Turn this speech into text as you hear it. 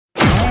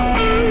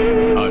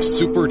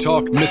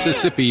SuperTalk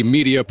Mississippi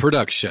media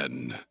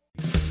production.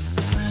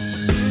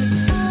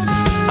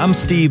 I'm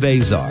Steve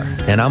Azar,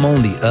 and I'm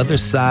on the other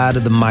side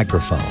of the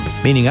microphone,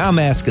 meaning I'm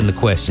asking the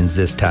questions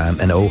this time,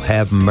 and oh,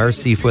 have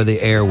mercy for the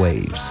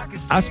airwaves.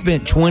 I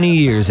spent 20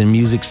 years in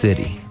Music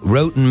City,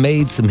 wrote and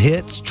made some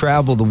hits,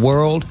 traveled the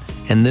world,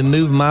 and then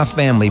moved my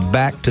family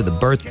back to the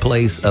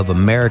birthplace of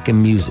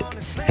American music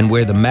and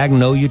where the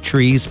magnolia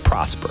trees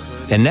prosper.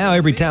 And now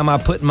every time I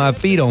put my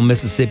feet on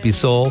Mississippi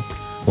soil,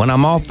 when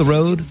I'm off the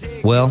road,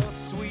 well,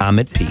 I'm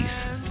at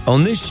peace.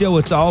 On this show,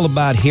 it's all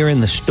about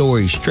hearing the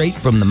stories straight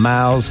from the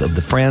mouths of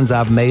the friends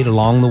I've made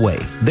along the way,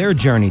 their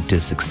journey to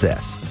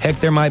success. Heck,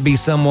 there might be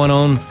someone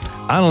on,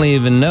 I don't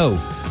even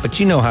know, but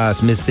you know how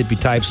us Mississippi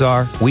types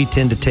are. We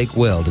tend to take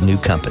well to new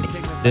company.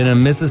 In a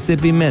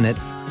Mississippi Minute,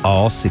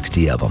 all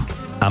 60 of them.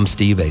 I'm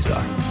Steve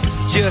Azar.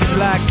 It's just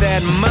like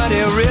that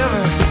muddy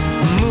river,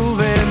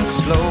 moving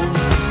slow.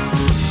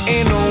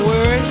 Ain't no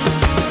worries,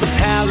 it's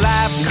how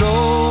life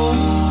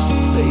goes,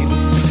 baby.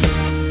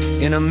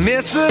 In a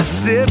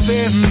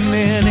Mississippi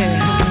Minute.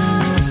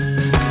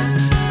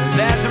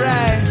 That's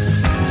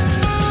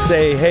right.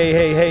 Say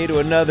hey to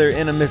another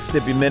In a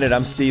Mississippi Minute.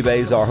 I'm Steve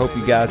Azar. Hope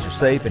you guys are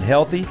safe and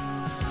healthy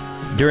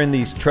during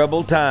these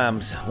troubled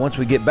times. Once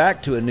we get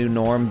back to a new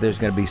norm, there's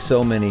going to be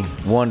so many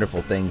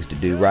wonderful things to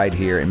do right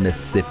here in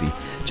Mississippi.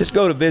 Just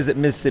go to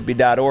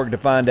visitmississippi.org to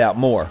find out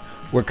more.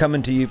 We're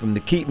coming to you from the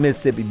Keep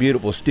Mississippi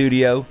Beautiful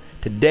studio.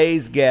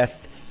 Today's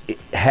guest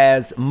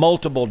has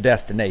multiple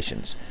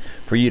destinations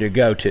for you to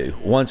go to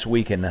once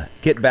we can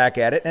get back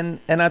at it. And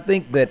I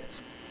think that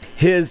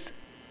his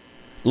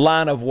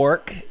line of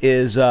work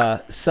is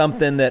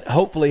something that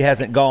hopefully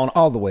hasn't gone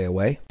all the way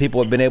away.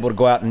 People have been able to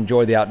go out and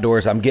enjoy the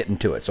outdoors. I'm getting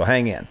to it, so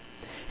hang in.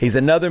 He's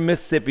another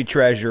Mississippi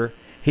treasure.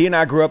 He and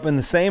I grew up in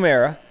the same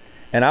era,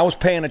 and I was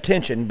paying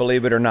attention,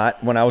 believe it or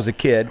not, when I was a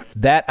kid.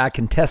 That I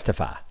can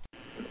testify.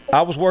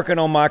 I was working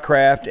on my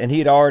craft, and he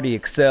had already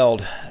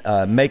excelled,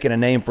 making a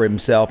name for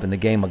himself in the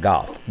game of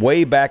golf.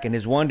 Way back in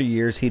his wonder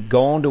years, he'd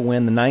gone to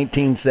win the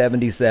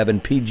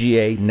 1977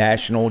 PGA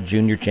National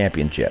Junior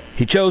Championship.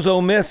 He chose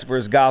Ole Miss for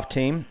his golf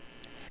team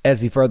as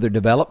he further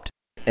developed.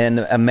 And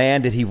a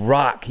man did he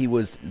rock. He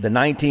was the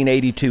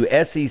 1982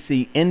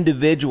 SEC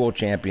individual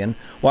champion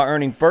while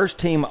earning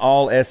first-team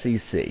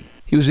All-SEC.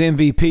 He was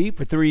MVP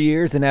for 3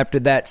 years, and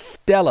after that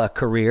stellar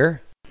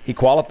career, he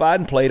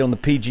qualified and played on the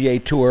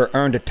PGA Tour,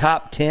 earned a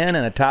top 10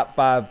 and a top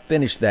 5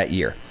 finish that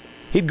year.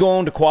 He'd go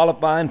on to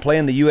qualify and play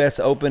in the U.S.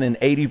 Open in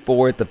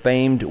 '84 at the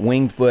famed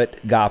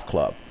Wingfoot Golf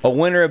Club. A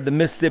winner of the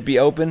Mississippi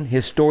Open,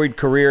 his storied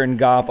career in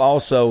golf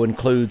also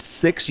includes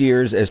 6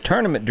 years as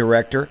tournament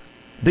director.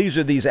 These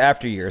are these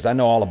after years, I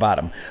know all about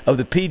them, of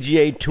the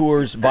PGA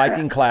Tour's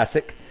Viking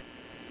Classic,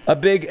 a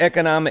big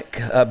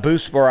economic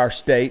boost for our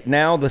state,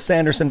 now the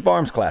Sanderson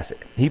Farms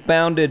Classic. He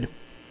founded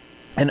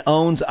and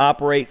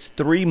operates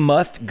 3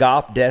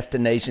 must-golf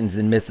destinations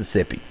in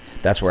Mississippi.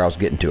 That's where I was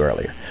getting to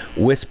earlier.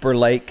 Whisper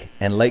Lake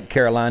and Lake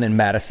Caroline in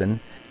Madison,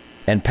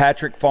 and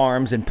Patrick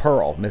Farms in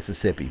Pearl,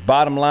 Mississippi.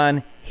 Bottom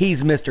line,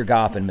 he's Mr.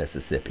 Golf in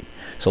Mississippi.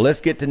 So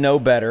let's get to know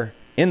better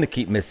in the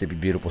Keep Mississippi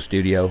Beautiful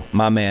studio,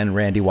 my man,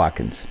 Randy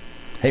Watkins.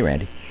 Hey,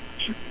 Randy.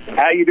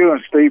 How you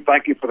doing, Steve?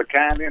 Thank you for the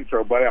kind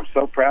intro, buddy. I'm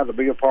so proud to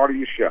be a part of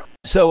your show.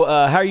 So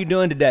how are you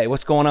doing today?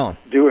 What's going on?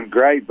 Doing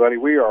great, buddy.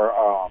 We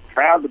are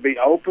proud to be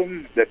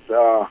open. That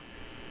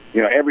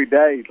every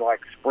day is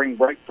like spring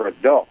break for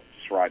adults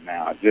right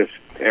now. Just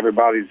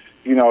everybody's,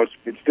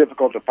 it's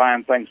difficult to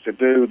find things to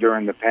do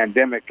during the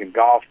pandemic, and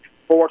golf,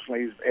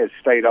 fortunately, has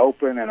stayed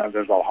open, and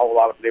there's a whole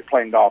lot of, they're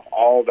playing golf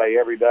all day,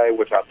 every day,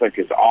 which I think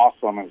is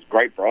awesome, and it's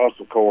great for us,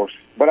 of course.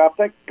 But I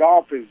think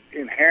golf is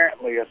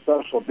inherently a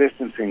social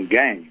distancing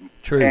game.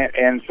 True.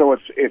 And so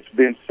it's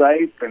been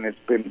safe, and it's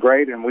been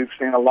great, and we've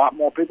seen a lot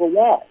more people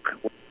walk,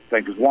 which I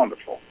think is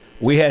wonderful.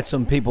 We had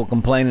some people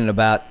complaining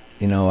about,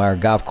 our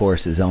golf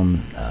course is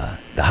on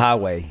the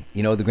highway,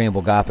 the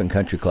Greenville Golf and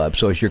Country Club.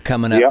 So as you're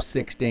coming up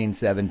 16,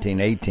 17,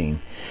 18.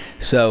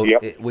 So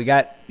we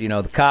got,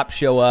 the cops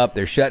show up,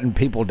 they're shutting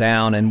people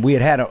down, and we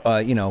had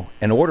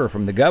an order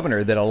from the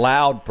governor that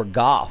allowed for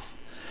golf.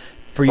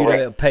 For you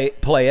to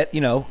play it,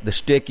 the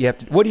stick you have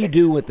to. What do you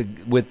do with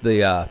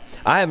the?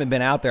 I haven't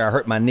been out there. I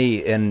hurt my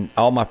knee, and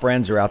all my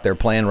friends are out there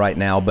playing right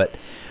now. But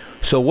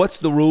so, what's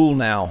the rule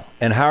now,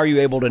 and how are you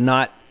able to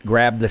not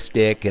grab the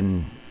stick?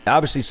 And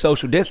obviously,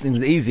 social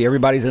distancing is easy.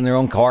 Everybody's in their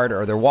own cart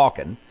or they're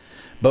walking.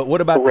 But what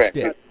about the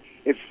stick?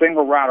 It's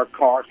single rider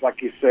carts,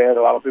 like you said.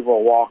 A lot of people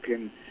are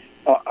walking.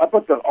 Up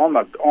at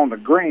on the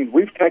green,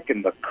 we've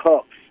taken the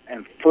cups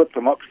and flipped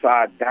them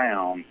upside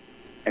down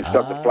and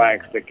stuck the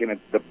flag stick in it.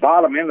 The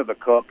bottom end of the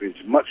cup is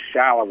much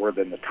shallower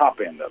than the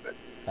top end of it.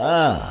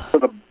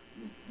 So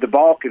the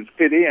ball can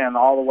fit in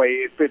all the way.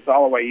 It fits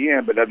all the way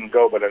in, but doesn't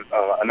go but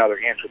another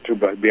inch or two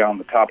beyond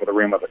the top of the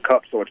rim of the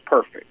cup, so it's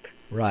perfect.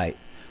 Right.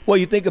 Well,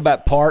 you think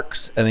about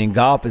parks. I mean,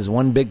 golf is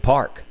one big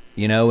park,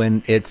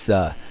 and it's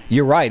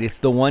you're right. It's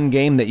the one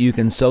game that you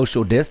can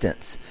social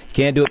distance. You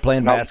can't do it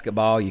playing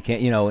basketball. You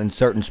can't, in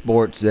certain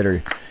sports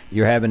that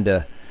you're having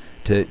to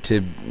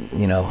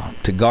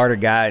to guard a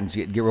guy and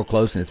get real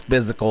close, and it's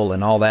physical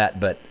and all that.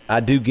 But I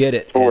do get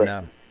it. Sure.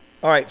 And,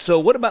 all right. So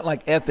what about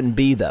like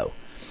F&B though?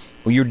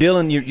 Well,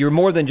 you're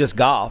more than just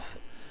golf.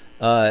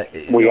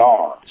 We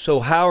are. So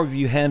how have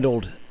you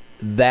handled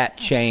that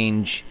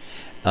change?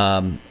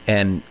 And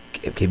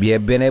have you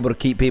been able to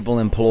keep people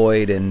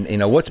employed?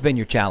 And what's been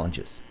your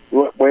challenges?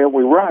 Well,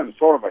 we run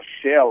sort of a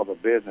shell of a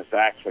business,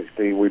 actually,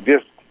 Steve. We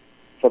just,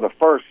 for the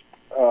first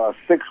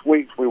 6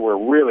 weeks, we were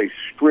really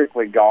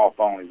strictly golf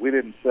only. We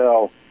didn't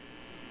sell,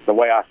 the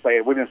way I say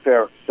it, we didn't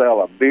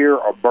sell a beer,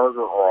 a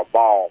burger, or a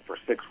ball for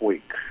 6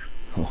 weeks.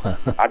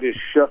 I just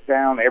shut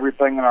down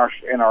everything in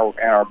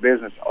our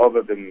business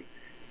other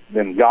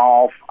than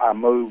golf. I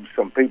moved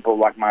some people,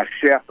 like my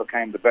chef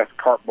became the best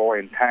cart boy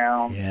in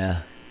town.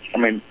 Yeah. I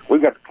mean,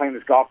 we've got the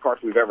cleanest golf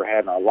carts we've ever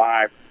had in our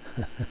life.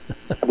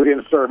 We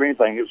didn't serve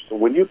anything.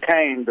 When you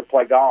came to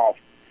play golf,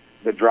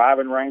 the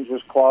driving range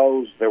was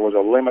closed. There was a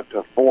limit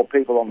to 4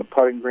 people on the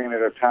putting green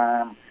at a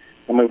time.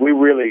 I mean, we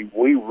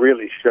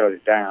really shut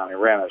it down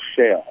and ran a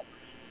shell.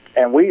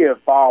 And we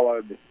have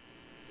followed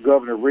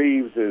Governor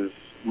Reeves's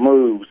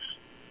moves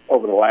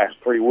over the last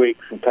 3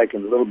 weeks and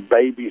taken little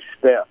baby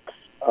steps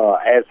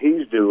as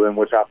he's doing,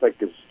 which I think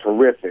is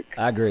terrific.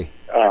 I agree.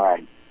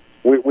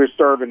 We're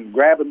serving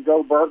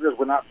grab-and-go burgers.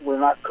 We're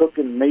not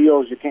cooking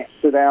meals. You can't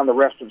sit down. The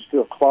restaurant's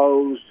still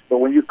closed. But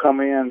when you come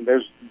in,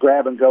 there's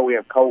grab-and-go. We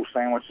have cold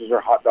sandwiches or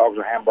hot dogs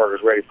or hamburgers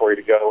ready for you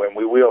to go, and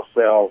we will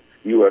sell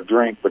you a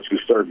drink, but you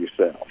serve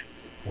yourself.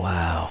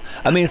 Wow.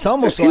 I mean, it's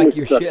almost like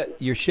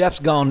your chef's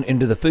gone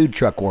into the food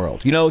truck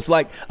world. It's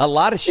like a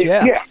lot of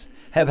chefs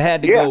have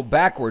had to go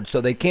backwards,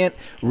 so they can't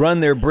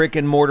run their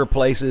brick-and-mortar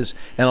places.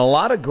 And a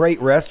lot of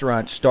great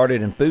restaurants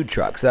started in food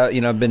trucks.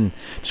 I've been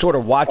sort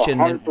of watching.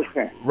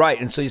 100%.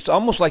 Right, and so it's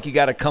almost like you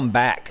got to come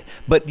back.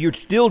 But you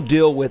still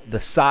deal with the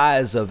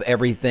size of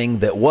everything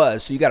that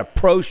was. So you got a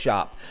pro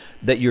shop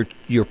that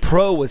your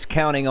pro was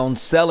counting on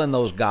selling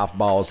those golf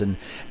balls and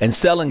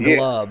selling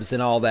gloves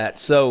and all that.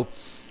 So,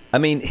 I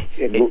mean,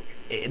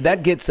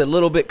 that gets a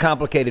little bit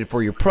complicated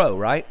for your pro,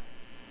 right?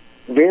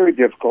 Very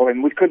difficult,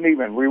 and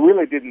we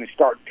really didn't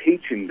start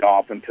teaching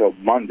golf until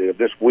Monday of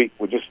this week.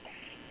 We just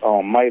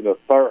on May the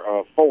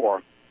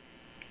 4th,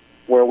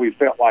 where we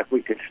felt like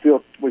we could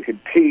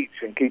teach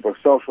and keep a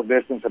social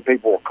distance, and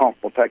people were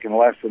comfortable taking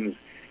lessons.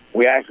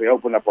 We actually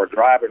opened up our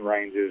driving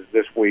ranges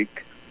this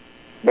week,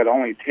 but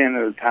only 10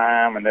 at a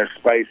time, and they're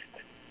spaced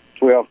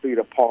 12 feet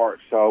apart.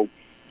 So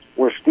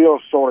we're still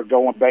sort of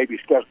going baby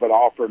steps, but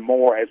offering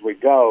more as we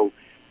go.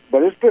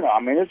 But it's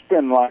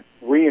been like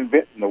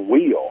reinventing the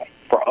wheel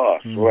for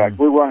us. Mm-hmm. Like,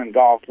 we're running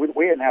golf.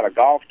 We hadn't had a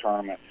golf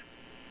tournament,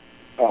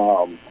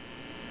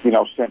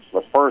 since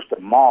the 1st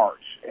of March.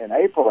 And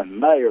April and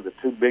May are the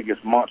 2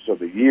 biggest months of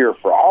the year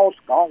for all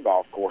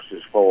golf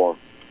courses, for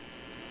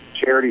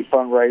charity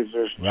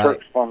fundraisers,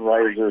 church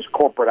fundraisers,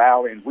 corporate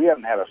outings. We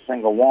haven't had a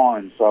single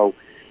one. So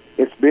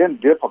it's been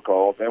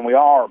difficult, and we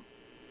are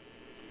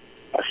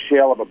a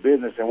shell of a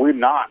business, and we're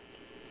not,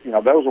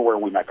 those are where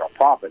we make our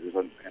profit, is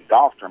in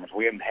golf tournaments.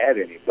 We haven't had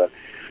any, but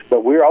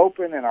we're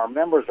open, and our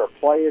members are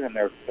playing,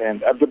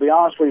 and to be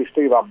honest with you,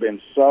 Steve, I've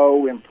been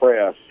so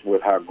impressed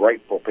with how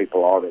grateful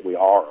people are that we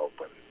are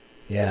open.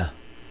 Yeah.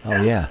 Oh,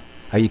 yeah.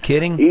 Are you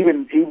kidding?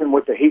 Even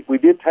with the heat, we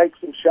did take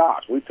some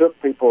shots. We took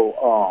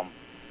people,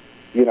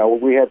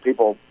 we had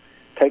people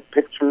take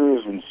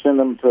pictures and send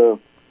them to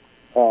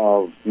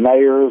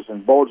mayors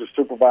and boards of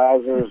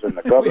supervisors and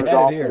the governor's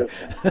office.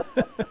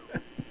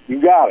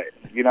 You got it,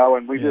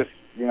 and we just,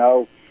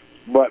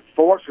 but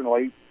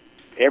fortunately,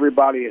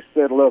 everybody has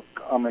said, look,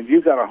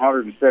 you've got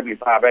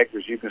 175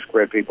 acres, you can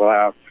spread people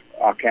out.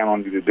 I'll count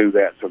on you to do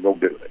that, so go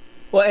do it.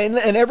 Well,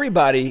 and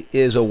everybody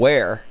is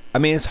aware. I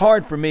mean, it's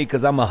hard for me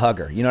because I'm a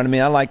hugger. You know what I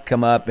mean? I like to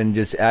come up and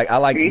just, I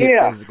like to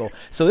get physical.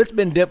 So it's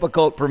been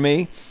difficult for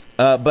me.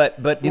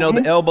 But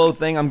the elbow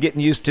thing, I'm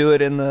getting used to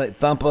it, and the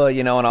thumper,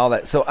 and all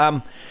that. So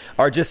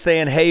are just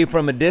saying hey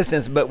from a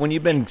distance. But when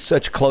you've been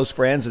such close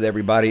friends with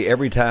everybody,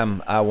 every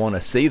time I want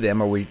to see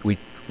them or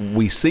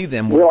we see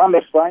them. Well, I'm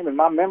the same, and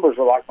my members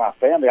are like my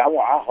family. I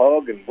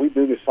hug, and we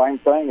do the same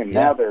thing. And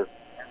now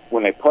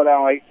when they put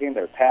out on 18,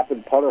 they're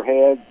tapping putter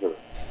heads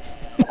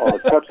or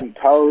touching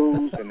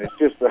toes, and it's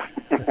just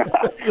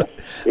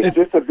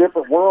just a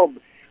different world.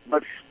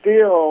 But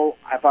still,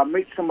 if I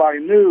meet somebody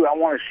new, I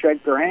want to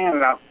shake their hand,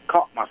 and I've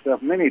caught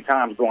myself many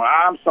times going,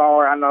 I'm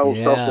sorry, I know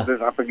stuff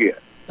that I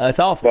forget. That's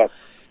awful. But,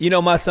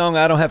 my song,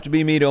 I Don't Have to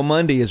Be Me Till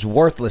Monday, is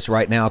worthless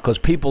right now because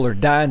people are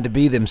dying to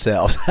be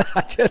themselves.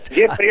 Yes,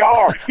 they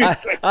are.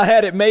 I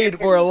had it made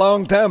for a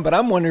long time, but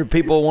I'm wondering if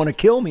people want to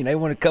kill me. They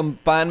want to come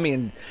find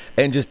me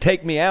and just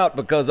take me out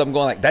because I'm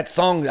going like, that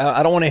song,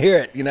 I don't want to hear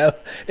it,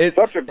 It's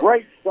such a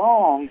great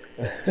song,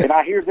 and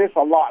I hear this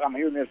a lot. I'm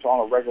hearing this on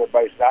a regular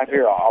basis. I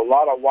hear a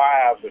lot of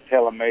wives are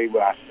telling me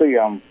when I see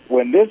them,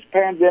 when this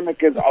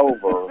pandemic is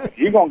over,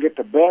 you're going to get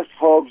the best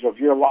hugs of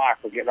your life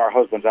for getting our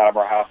husbands out of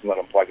our house and let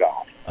them play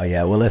golf. Oh,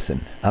 yeah. Well,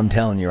 listen, I'm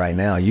telling you right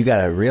now, you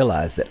got to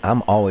realize that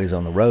I'm always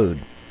on the road.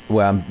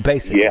 Well, I'm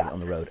basically on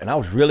the road, and I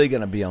was really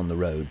going to be on the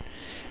road.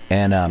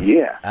 And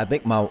Yeah. I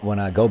think when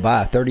I go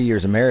by 30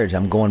 years of marriage,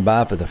 I'm going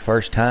by for the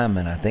first time,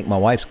 and I think my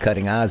wife's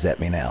cutting eyes at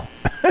me now.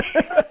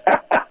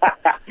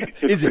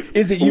 Is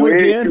it you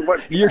again?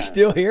 You're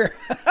still here?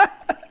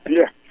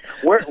 Yeah.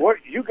 What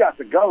you got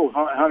to go,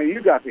 honey?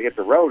 You got to hit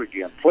the road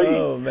again, please.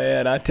 Oh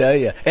man, I tell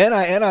you. And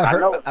I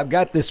heard I've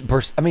got this.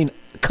 I mean,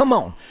 come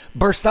on,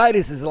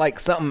 bursitis is like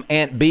something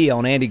Aunt B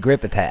on Andy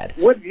Griffith had.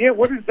 What? Yeah,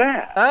 what is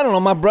that? I don't know.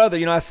 My brother,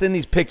 I send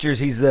these pictures.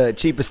 He's the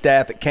chief of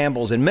staff at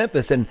Campbell's in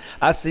Memphis, and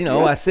I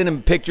send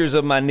him pictures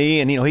of my knee,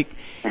 and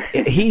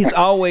he's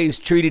always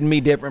treated me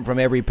different from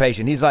every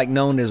patient. He's like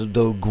known as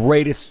the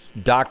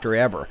greatest doctor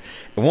ever,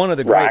 one of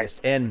the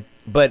greatest,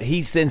 But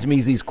he sends me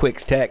these quick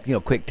texts.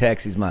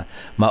 He's my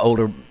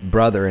older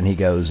brother, and he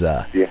goes,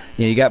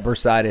 you got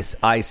bursitis,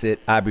 ice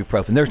it,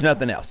 ibuprofen. There's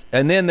nothing else.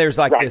 And then there's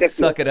like this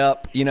suck it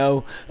up,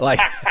 like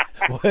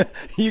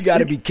you got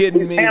to be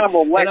kidding me. And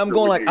I'm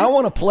going like, I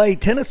want to play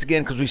tennis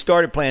again because we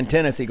started playing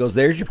tennis. He goes,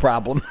 there's your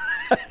problem.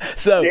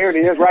 So there it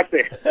is right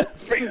there.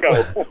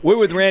 Bingo. We're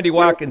with Randy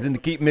Watkins in the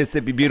Keep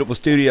Mississippi Beautiful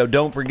studio.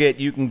 Don't forget,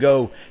 you can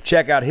go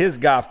check out his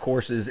golf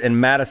courses in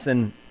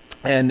Madison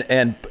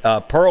and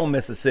Pearl,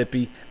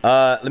 Mississippi.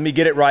 Let me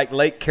get it right.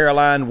 Lake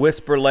Caroline,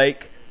 Whisper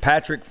Lake,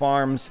 Patrick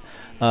Farms.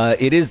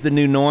 It is the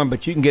new norm,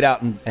 but you can get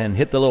out and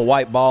hit the little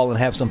white ball and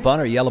have some fun,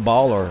 or yellow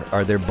ball,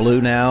 or they're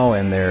blue now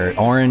and they're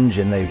orange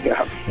and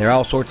they're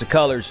all sorts of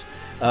colors.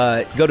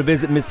 Go to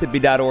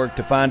visitmississippi.org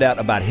to find out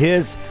about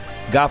his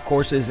golf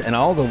courses and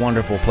all the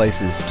wonderful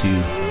places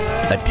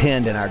to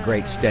attend in our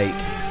great state.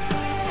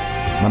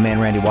 My man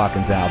Randy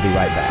Watkins, and I'll be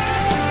right back.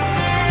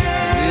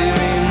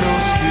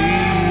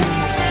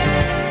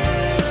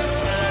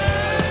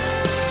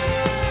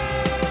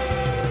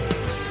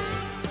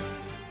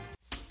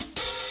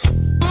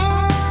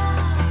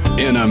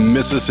 In a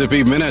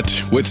Mississippi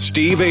Minute with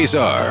Steve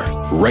Azar,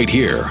 right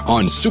here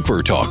on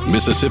Super Talk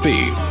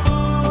Mississippi.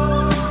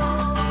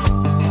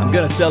 I'm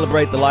going to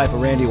celebrate the life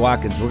of Randy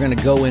Watkins. We're going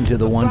to go into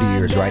the wonder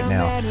years right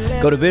now.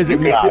 Go to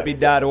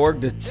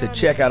visitmississippi.org to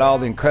check out all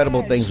the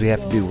incredible things we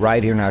have to do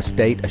right here in our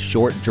state. A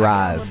short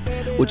drive,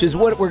 which is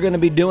what we're going to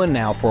be doing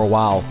now for a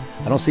while.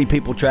 I don't see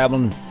people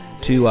traveling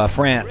to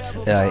France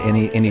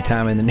any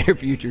time in the near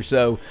future.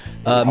 So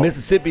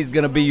Mississippi is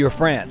going to be your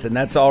France, and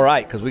that's all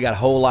right because we got a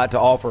whole lot to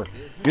offer.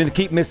 You're in the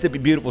Keep Mississippi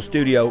Beautiful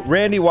studio.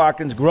 Randy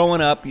Watkins,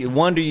 growing up,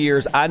 wonder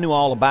years, I knew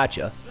all about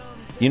you.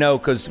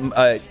 Because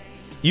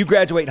you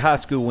graduated high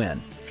school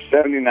when?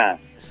 79.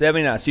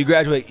 79. So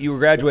you were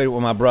graduated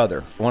with my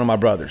brother, one of my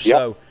brothers. Yep.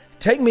 So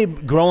take me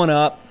growing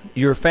up,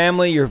 your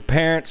family, your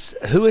parents,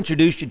 who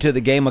introduced you to the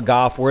game of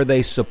golf? Were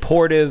they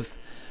supportive?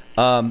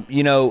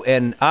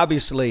 And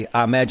obviously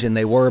I imagine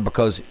they were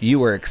because you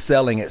were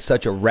excelling at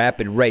such a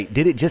rapid rate.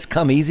 Did it just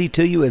come easy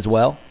to you as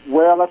well?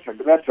 Well, that's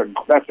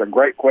a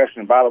great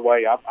question. By the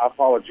way, I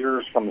followed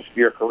your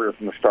career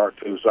from the start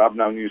too. So I've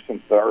known you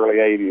since the early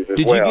 '80s as well.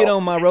 Did you get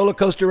on my roller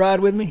coaster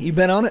ride with me? You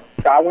been on it?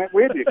 I went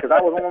with you because I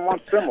was on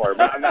one similar.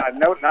 But I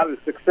know not as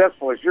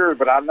successful as yours,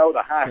 but I know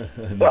the height.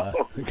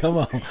 No, come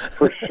on,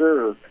 for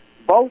sure.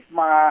 Both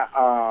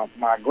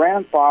my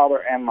grandfather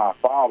and my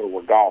father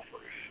were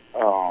golfers.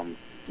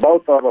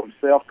 Both of them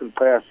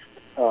self-confessed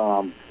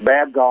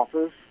bad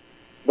golfers,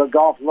 but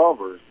golf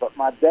lovers. But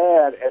my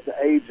dad, at the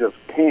age of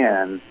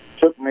 10,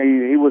 took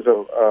me. He was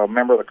a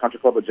member of the Country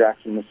Club of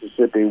Jackson,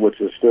 Mississippi,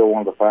 which is still one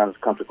of the finest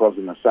country clubs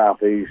in the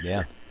Southeast.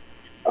 Yeah.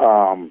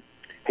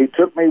 He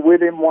took me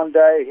with him one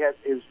day.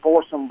 His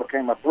foursome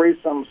became a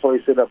threesome, so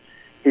he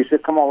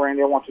said, "Come on,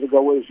 Randy, I want you to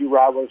go with us. You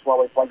ride with us while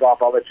we play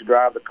golf. I'll let you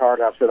drive the cart."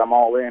 I said, "I'm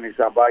all in." He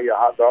said, "I'll buy you a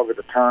hot dog at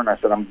the turn." I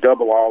said, "I'm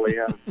double all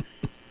in."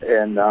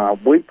 And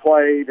we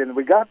played, and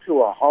we got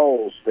to a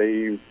hole,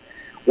 Steve,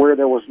 where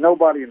there was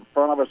nobody in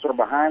front of us or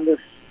behind us.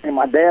 And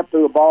my dad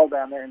threw a ball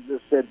down there and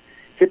just said,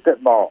 "Hit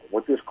that ball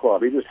with this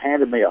club." He just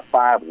handed me a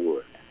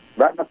 5-wood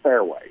right in the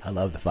fairway. I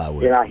love the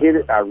 5-wood. And I hit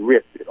it. I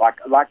ripped it. Like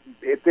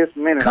at this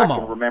minute, I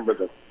can remember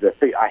the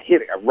feet. I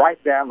hit it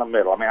right down the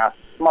middle. I mean, I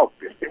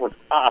smoked it. It was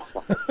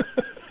awesome.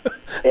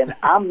 And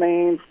I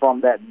mean, from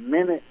that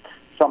minute,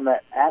 from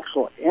that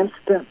actual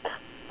instant,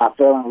 I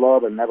fell in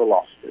love and never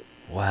lost it.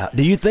 Wow.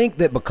 Do you think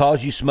that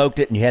because you smoked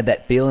it and you had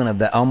that feeling of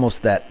that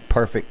almost that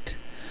perfect,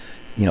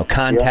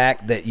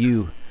 contact that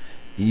you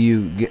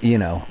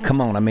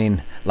come on, I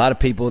mean, a lot of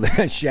people, they're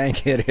going to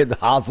shank it, hit the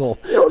hosel.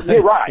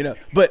 You're right.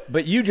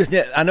 But you just,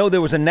 I know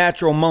there was a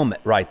natural moment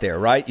right there,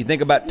 right? You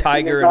think about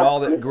Tiger and all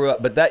that grew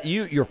up, but that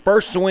your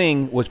first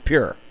swing was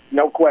pure.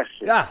 No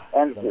question. Yeah.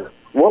 And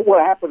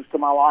what happens to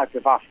my life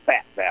if I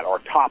fat that or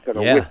top it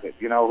or whip it?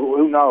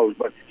 Who knows?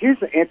 But this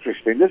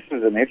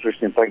is an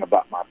interesting thing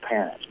about my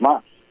parents.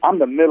 I'm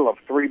the middle of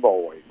 3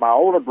 boys. My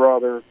older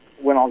brother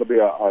went on to be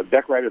a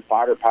decorated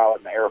fighter pilot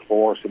in the Air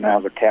Force and now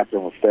is a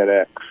captain with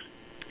FedEx.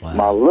 Wow.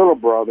 My little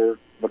brother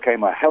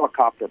became a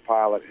helicopter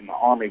pilot in the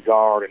Army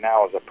Guard and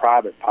now is a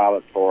private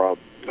pilot for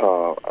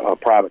a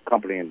private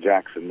company in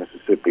Jackson,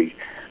 Mississippi.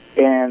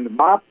 And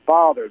my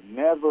father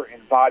never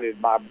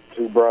invited my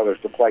 2 brothers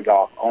to play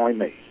golf, only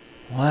me.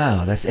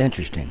 Wow, that's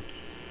interesting.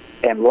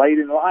 And late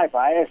in life,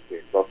 I asked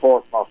him,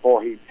 before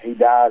he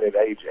died at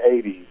age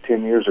 80,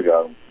 10 years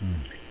ago,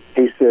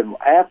 He said,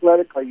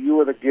 athletically, you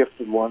were the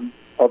gifted one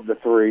of the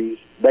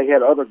three. They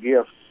had other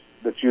gifts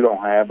that you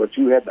don't have, but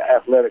you had the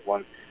athletic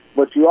one.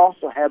 But you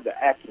also had the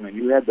acumen.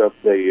 You had the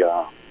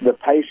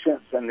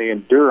patience and the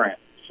endurance.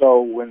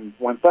 So when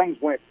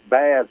things went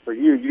bad for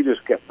you, you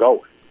just kept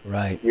going.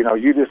 Right. You know,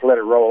 you just let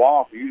it roll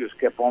off. You just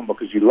kept on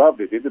because you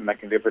loved it. It didn't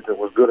make any difference if it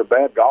was good or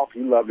bad. Golf,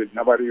 you loved it.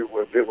 Nobody,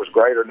 if it was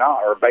great or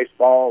not, or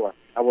baseball.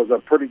 I was a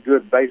pretty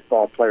good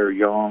baseball player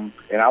young,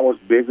 and I was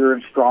bigger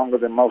and stronger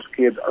than most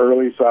kids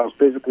early, so I was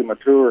physically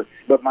mature.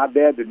 But my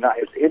dad did not.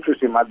 It's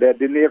interesting. My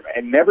dad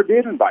never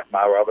did invite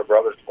my other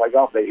brothers to play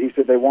golf. He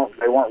said they weren't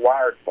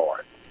wired for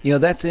it. You know,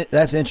 that's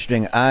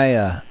interesting.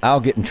 I'll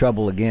get in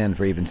trouble again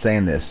for even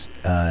saying this.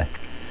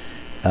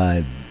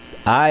 I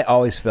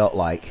always felt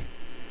like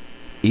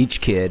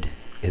each kid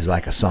is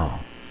like a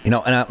song. You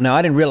know, and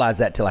I didn't realize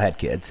that till I had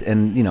kids,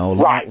 and you know,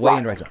 way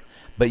into it.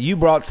 But you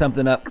brought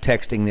something up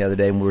texting the other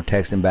day when we were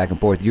texting back and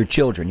forth. Your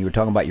children, you were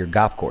talking about your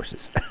golf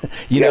courses,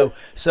 you know.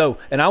 So,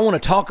 and I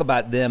want to talk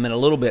about them in a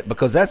little bit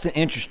because that's an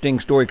interesting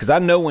story. Because I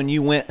know when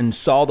you went and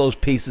saw those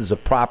pieces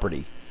of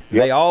property,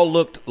 they all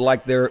looked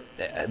like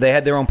they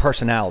had their own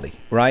personality,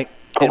 right?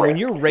 Correct. And when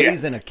you're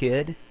raising a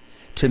kid,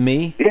 to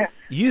me,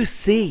 you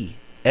see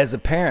as a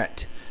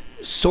parent.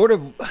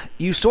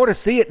 You sort of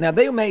see it. Now,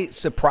 they may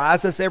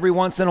surprise us every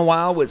once in a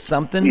while with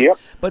something,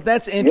 but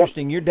that's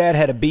interesting. Your dad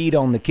had a bead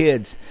on the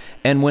kids,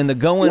 and when the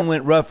going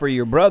went rough for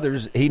your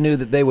brothers, he knew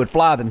that they would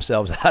fly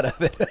themselves out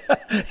of it.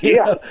 He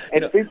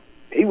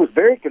was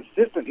very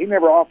consistent. He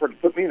never offered to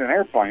put me in an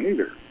airplane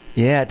either.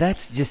 Yeah,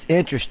 that's just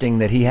interesting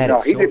that he had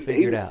it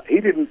figured out. He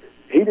didn't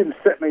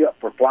set me up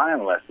for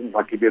flying lessons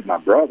like he did my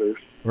brothers.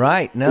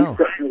 Right, no.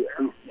 He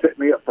set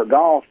me up for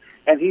golf.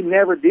 And he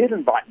never did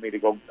invite me to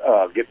go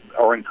get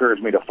or encourage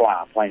me to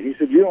fly a plane. He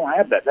said, "You don't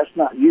have that. That's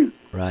not you."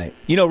 Right.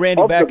 You know,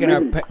 Randy, back in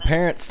our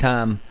parents'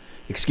 time,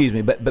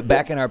 but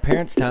back in our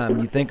parents' time,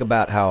 you think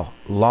about how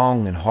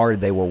long and hard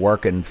they were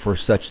working for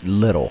such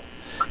little.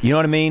 You know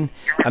what I mean?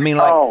 I mean,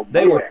 like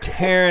they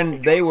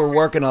were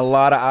working a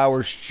lot of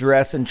hours,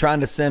 stressing, trying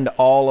to send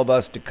all of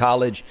us to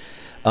college.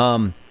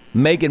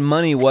 Making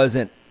money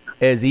wasn't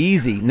as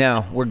easy.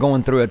 Now we're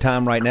going through a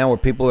time right now where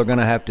people are going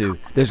to have to.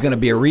 There's going to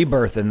be a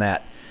rebirth in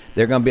that.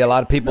 There are going to be a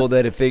lot of people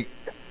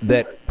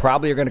that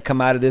probably are going to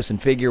come out of this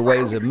and figure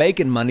ways of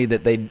making money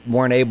that they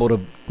weren't able to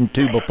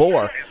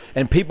before.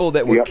 And people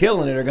that were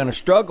killing it are going to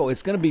struggle.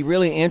 It's going to be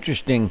really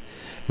interesting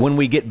when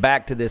we get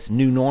back to this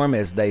new norm,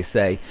 as they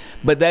say.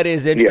 But that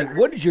is interesting. Yeah.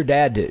 What did your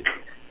dad do?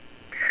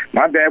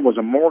 My dad was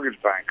a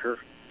mortgage banker,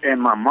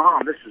 and my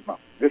mom.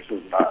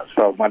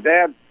 So my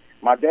dad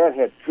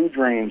had two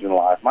dreams in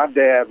life. My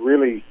dad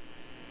really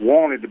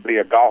wanted to be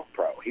a golf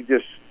pro. He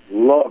just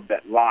loved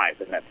that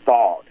life and that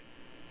thought.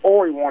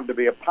 Or he wanted to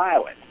be a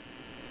pilot,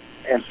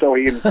 and so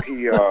he pawned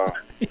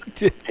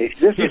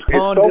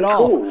it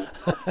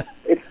off.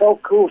 It's so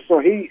cool. So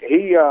he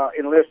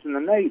enlisted in the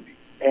Navy,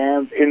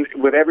 and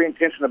with every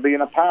intention of being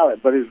a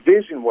pilot, but his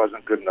vision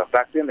wasn't good enough.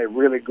 Back then, they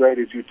really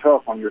graded you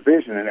tough on your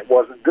vision, and it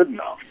wasn't good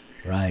enough.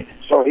 Right.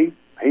 So he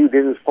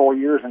did his 4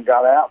 years and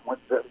got out,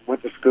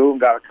 went to school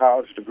and got a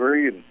college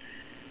degree,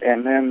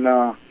 and then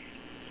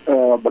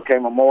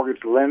became a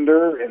mortgage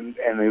lender, and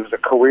he was a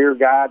career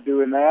guy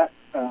doing that.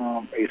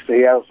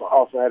 He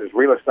also had his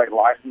real estate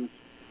license.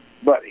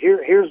 But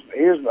here's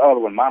the other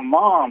one. My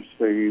mom,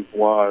 Steve,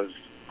 was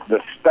the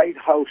state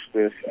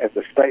hostess at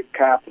the state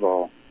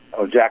capitol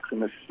of Jackson,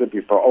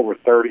 Mississippi for over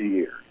 30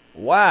 years.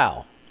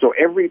 Wow. So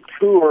every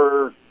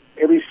tour,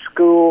 every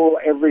school,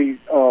 every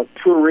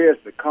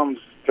tourist that comes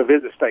to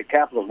visit state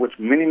capitals, which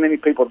many, many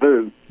people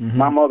do,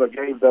 my mother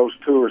gave those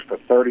tours for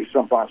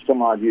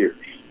 30-some odd years.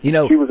 You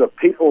know, she was a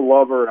people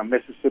lover and a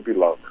Mississippi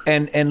lover.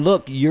 And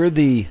look, you're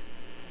the...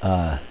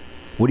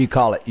 what do you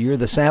call it? You're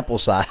the sample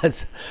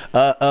size.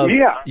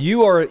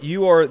 You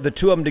are the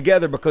two of them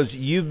together because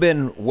you've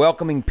been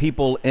welcoming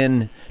people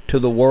into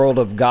the world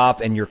of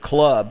golf and your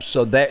club.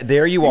 So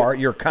there you are.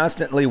 You're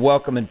constantly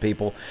welcoming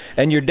people.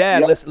 And your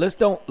dad, let's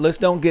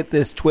don't get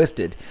this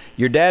twisted.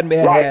 Your dad may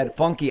have had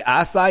funky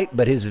eyesight,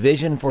 but his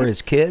vision for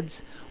his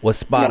kids was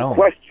spot on.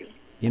 Question.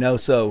 You know,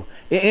 so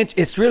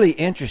it's really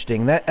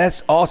interesting.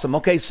 That's awesome.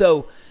 Okay,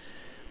 so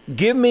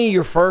give me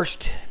your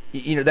first.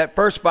 You know, that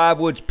first 5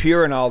 Woods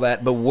Pure and all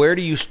that, but where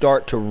do you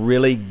start to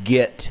really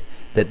get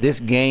that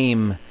this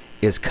game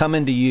is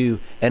coming to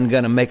you and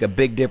going to make a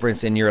big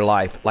difference in your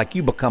life? Like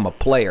you become a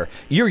player.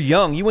 You're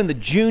young. You win the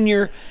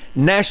junior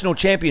national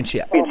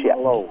championship. Oh, my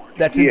Lord.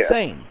 That's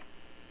insane.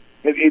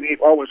 It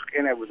was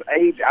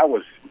age. I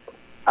was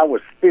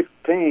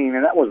 15,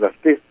 and that was a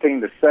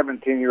 15 to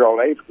 17-year-old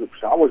age group.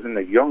 So I was in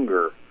the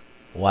younger.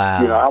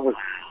 Wow. You know,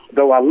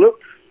 though I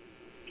looked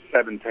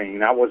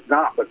 17, I was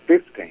not but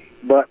 15.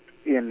 But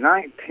in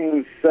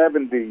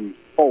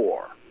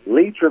 1974,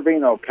 Lee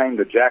Trevino came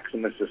to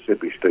Jackson,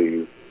 Mississippi,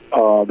 Steve.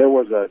 There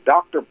was a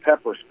Dr.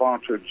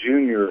 Pepper-sponsored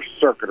junior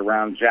circuit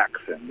around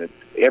Jackson. That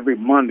every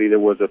Monday there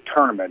was a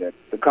tournament at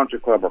the Country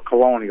Club or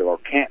Colonial or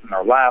Canton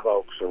or Live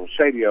Oaks or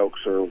Shady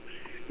Oaks or,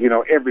 you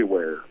know,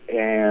 everywhere.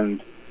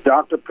 And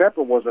Dr.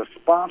 Pepper was a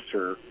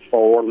sponsor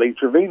for Lee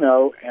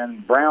Trevino,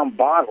 and Brown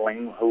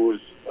Bottling, who was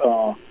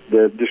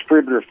the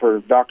distributor for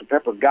Dr.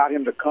 Pepper, got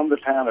him to come to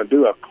town to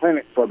do a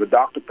clinic for the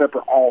Dr. Pepper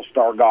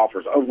All-Star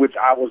golfers, of which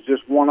I was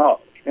just one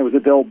of. It was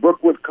at the old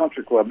Brookwood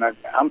Country Club. Now,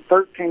 I'm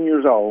 13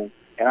 years old,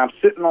 and I'm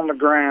sitting on the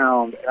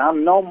ground, and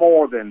I'm no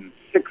more than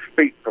 6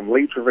 feet from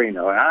Lee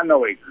Trevino, and I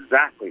know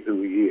exactly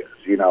who he is.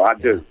 I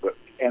do.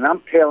 And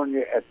I'm telling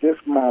you, at this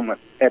moment,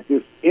 at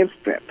this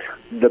instant,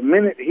 the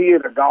minute he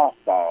hit a golf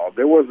ball,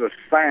 there was a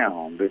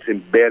sound that's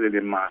embedded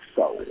in my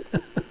soul.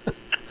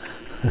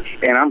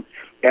 And I'm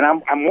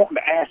wanting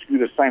to ask you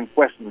the same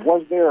question.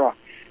 Was there a...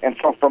 And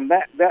so from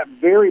that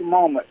very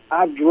moment,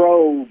 I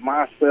drove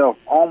myself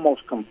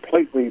almost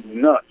completely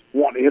nuts,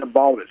 wanting to hit a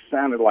ball that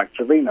sounded like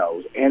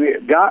Trevino's. And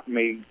it got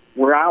me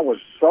where I was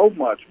so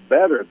much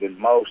better than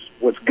most,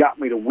 which got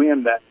me to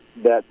win the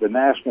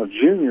National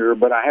Junior,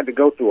 but I had to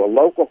go through a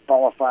local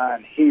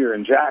qualifying here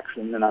in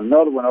Jackson and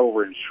another one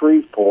over in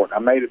Shreveport. I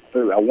made it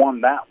through. I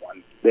won that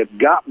one. That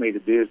got me to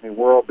Disney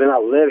World. Then I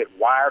led it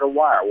wire to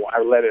wire.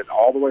 I led it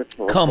all the way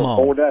for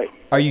 4 days.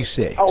 Are you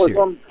serious?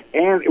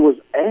 And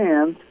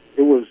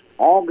it was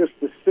August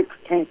the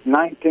 16th,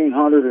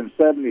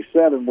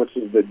 1977, which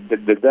is the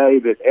day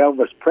that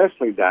Elvis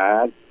Presley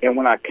died. And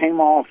when I came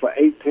off for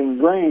 18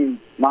 green,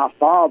 my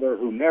father,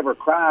 who never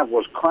cried,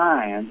 was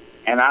crying.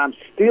 And I'm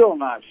still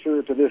not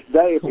sure to this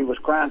day if he was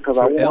crying because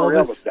I won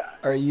Elvis died.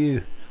 Are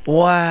you?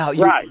 Wow.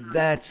 Right.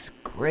 That's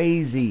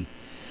crazy.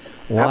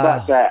 Wow. How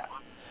about that?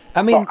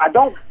 I mean, so I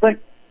don't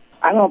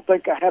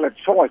think I had a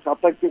choice. I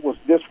think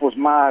this was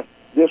my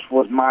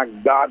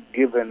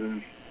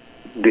God-given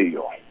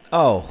deal.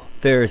 Oh,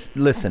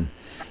 listen,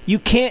 you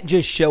can't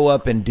just show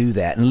up and do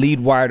that and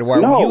lead wire to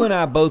wire. No. You and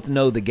I both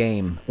know the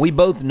game. We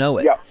both know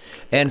it. Yeah.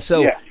 And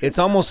so It's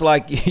almost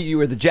like you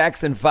were the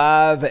Jackson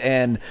 5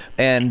 and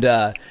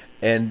the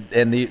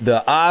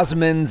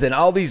Osmonds and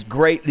all these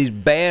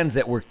bands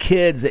that were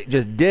kids that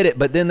just did it,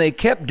 but then they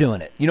kept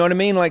doing it. You know what I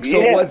mean?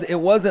 It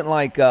wasn't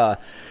like a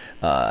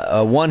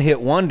one-hit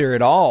wonder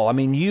at all. I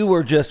mean, you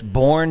were just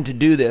born to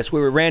do this.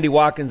 We were at Randy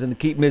Watkins in the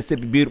Keep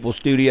Mississippi Beautiful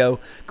studio.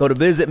 Go to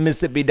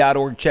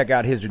visitmississippi.org. Check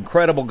out his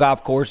incredible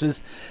golf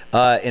courses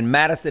in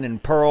Madison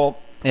and Pearl,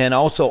 and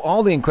also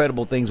all the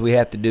incredible things we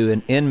have to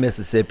do in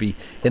Mississippi,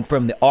 and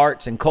from the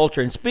arts and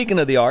culture. And speaking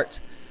of the arts,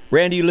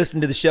 Randy, you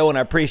listen to the show, and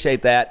I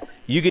appreciate that.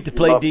 You get to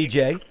play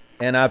DJ,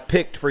 and I've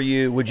picked for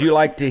you. Would you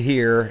like to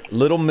hear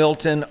Little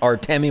Milton or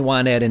Tammy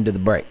Wynette into the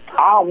break?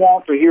 I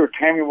want to hear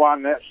Tammy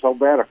Wynette so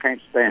bad I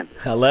can't stand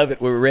it. I love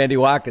it. We're Randy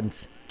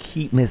Watkins.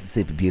 Keep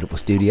Mississippi Beautiful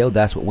studio.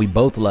 That's what we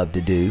both love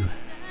to do.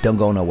 Don't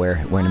go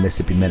nowhere. We're in a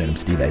Mississippi Minute. I'm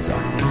Steve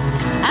Azar.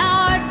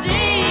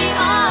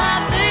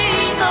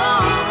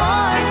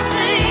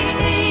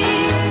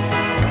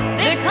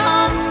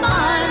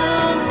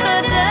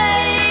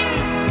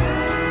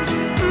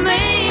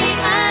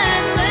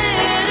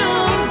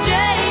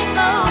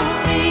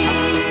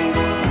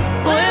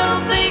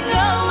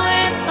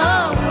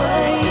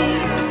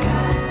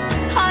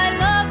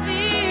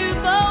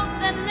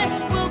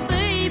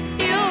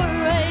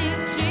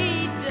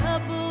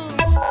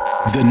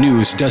 The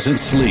news doesn't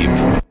sleep,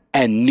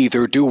 and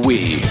neither do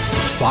we.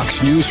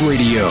 Fox News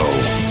Radio.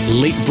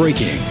 Late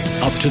breaking,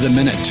 up to the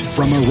minute,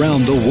 from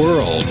around the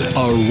world,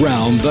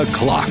 around the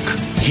clock.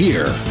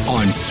 Here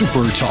on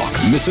Super Talk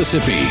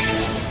Mississippi.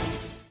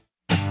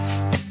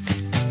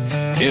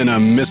 In a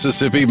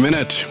Mississippi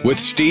Minute with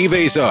Steve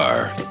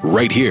Azar.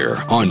 Right here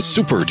on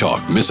Super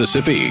Talk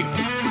Mississippi.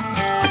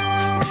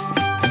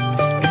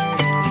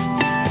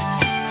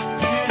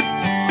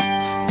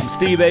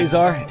 Steve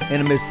Azar in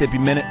a Mississippi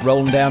Minute,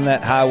 rolling down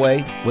that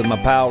highway with my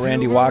pal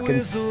Randy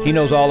Watkins. He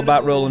knows all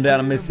about rolling down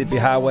a Mississippi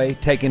highway,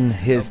 taking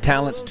his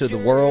talents to the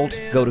world.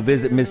 Go to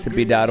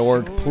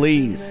visitmississippi.org.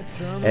 Please,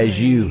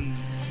 as you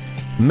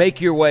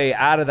make your way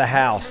out of the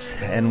house,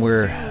 and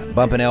we're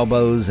bumping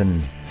elbows and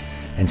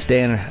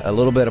staying a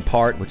little bit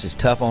apart, which is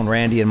tough on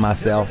Randy and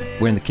myself.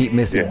 We're in the Keep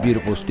Mississippi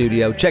Beautiful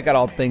studio. Check out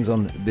all the things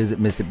on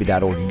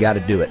visitmississippi.org. You got to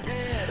do it.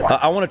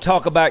 I want to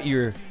talk about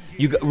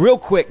real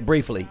quick,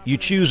 briefly. You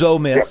choose Ole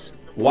Miss. Yep.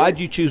 Why'd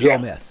you choose Ole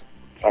Miss?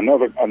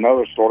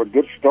 Another sort of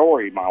good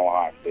story in my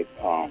life. That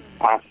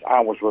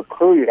I was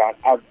recruited.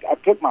 I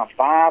took my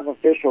 5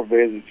 official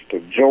visits to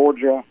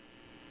Georgia,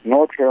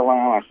 North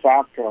Carolina,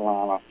 South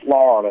Carolina,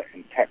 Florida,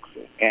 and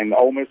Texas. And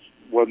Ole Miss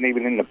wasn't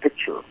even in the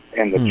picture.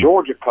 And the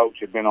Georgia coach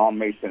had been on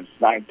me since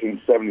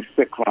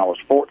 1976 when I was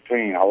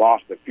 14. I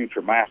lost the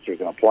future Masters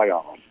in a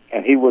playoff.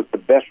 And he was the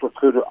best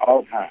recruiter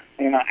all time.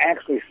 And I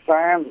actually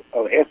signed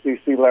an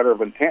SEC letter of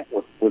intent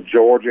with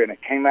Georgia, and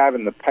it came out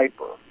in the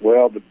paper.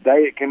 Well, the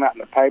day it came out in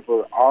the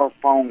paper, our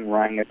phone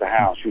rang at the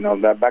house. You know,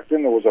 back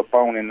then there was a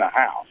phone in the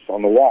house,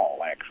 on the wall,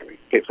 actually.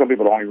 Some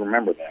people don't even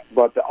remember that.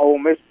 But the Ole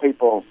Miss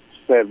people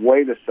said,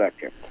 wait a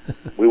second,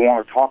 we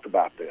want to talk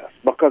about this.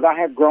 Because I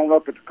had grown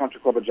up at the Country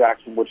Club of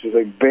Jackson, which is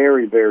a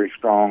very, very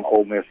strong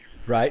Ole Miss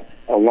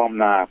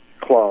alumni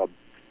club.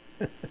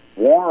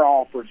 Warner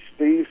Alford,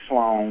 Steve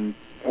Sloan,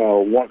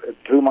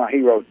 two of my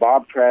heroes,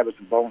 Bob Travis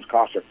and Bones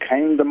Coster,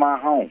 came to my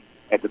home.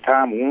 At the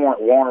time,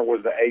 Warner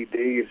was the AD,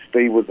 and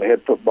Steve was the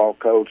head football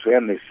coach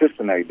and the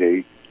assistant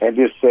AD. and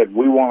just said,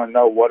 we want to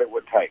know what it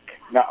would take.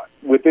 Now,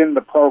 within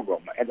the program,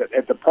 at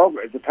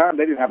the time,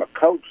 they didn't have a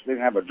coach, they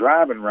didn't have a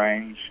driving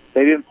range,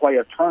 they didn't play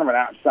a tournament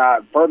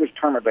outside. Furthest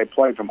tournament they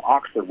played from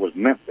Oxford was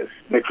Memphis.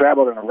 They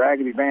traveled in a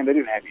raggedy van. They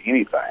didn't have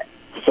anything.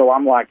 So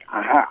I'm like,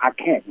 I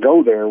can't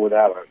go there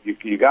without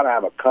you got to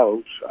have a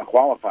coach, a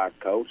qualified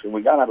coach, and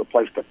we got to have a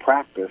place to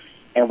practice,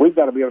 and we've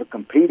got to be able to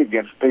compete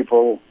against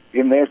people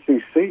in the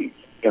SEC.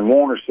 And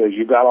Warner says,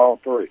 you got all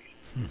three.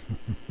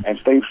 And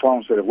Steve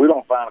Sloan said, if we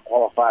don't find a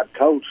qualified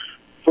coach,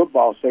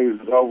 football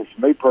season's over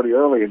for me pretty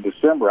early in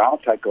December. I'll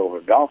take over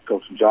a golf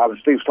coaching job. And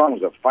Steve Sloan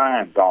was a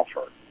fine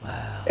golfer.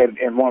 Wow.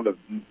 And one of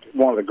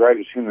the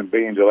greatest human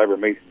beings you'll ever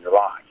meet in your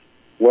life.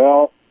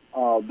 Well,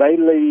 they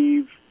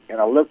leave,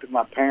 and I looked at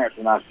my parents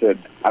and I said,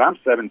 and I'm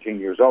 17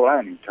 years old. I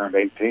hadn't even turned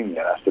 18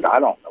 yet. I said, I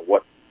don't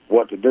know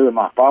what to do. And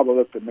my father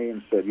looked at me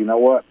and said, you know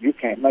what? You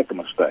can't make a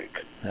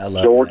mistake. I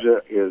love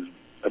Georgia is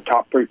a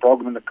top 3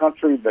 program in the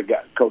country.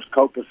 Coach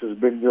Copas has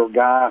been your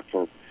guy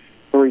for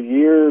 3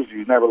 years.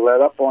 He's never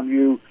let up on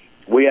you.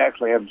 We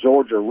actually have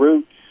Georgia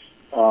roots.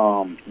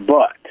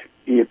 But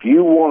if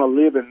you want to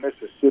live in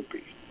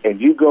Mississippi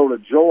and you go to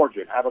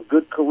Georgia and have a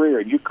good career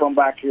and you come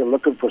back here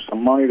looking for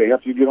some money to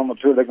help you get on the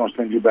tour, they're going to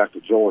send you back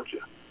to Georgia.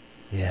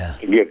 Yeah.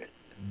 To get it.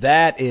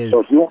 That is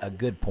a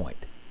good point.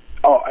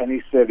 Oh, and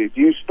he said, if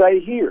you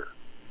stay here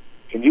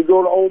and you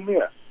go to Ole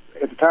Miss,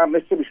 at the time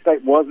Mississippi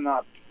State was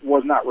not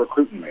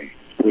recruiting me.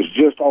 It was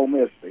just Ole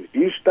Miss. If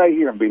you stay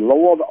here and be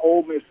loyal to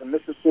Ole Miss in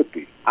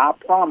Mississippi, I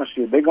promise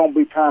you there are going to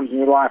be times in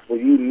your life where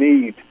you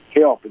need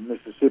help in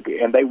Mississippi,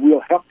 and they will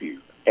help you.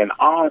 And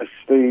honest,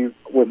 Steve,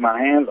 with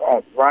my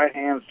right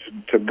hands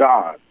to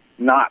God,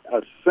 not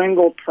a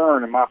single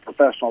turn in my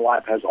professional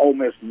life has Ole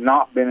Miss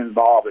not been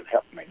involved in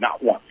helping me,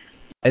 not once.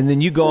 And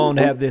then you go on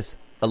to have this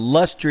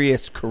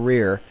illustrious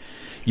career.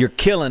 You're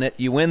killing it.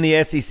 You win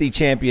the SEC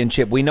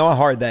championship. We know how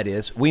hard that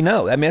is. We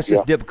know. I mean, it's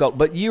just difficult.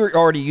 But you're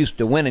already used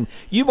to winning.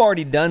 You've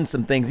already done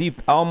some things.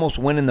 You've almost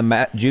winning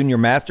the Junior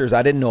Masters.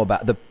 I didn't know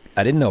about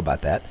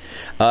that.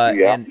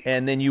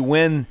 And then you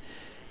win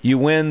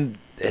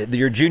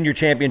your junior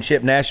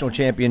championship, national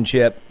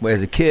championship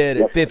as a kid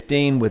at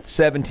 15 with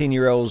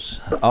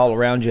 17-year-olds all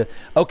around you.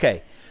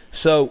 Okay,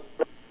 so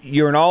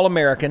you're an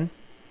All-American,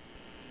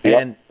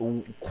 and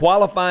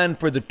qualifying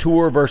for the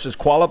tour versus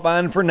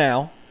qualifying for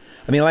now.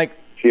 I mean,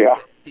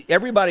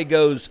 everybody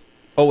goes,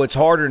 oh, it's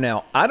harder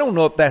now. I don't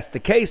know if that's the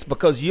case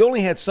because you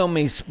only had so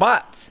many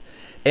spots.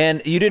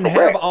 And you didn't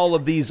have all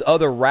of these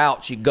other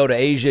routes. You can go to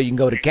Asia, you can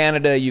go to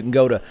Canada, you can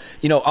go to,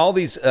 all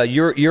these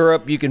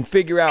Europe. You can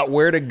figure out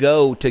where to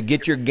go to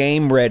get your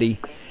game ready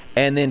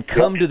and then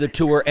come to the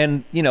tour.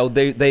 And,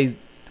 they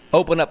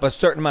open up a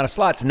certain amount of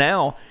slots.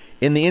 Now,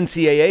 in the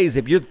NCAAs,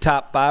 if you're the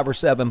top 5 or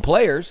 7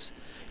 players,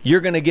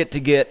 you're going to get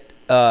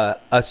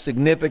a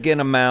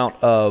significant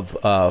amount of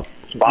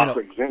sponsor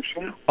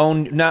exemption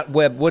on not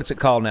web. What's it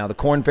called now? The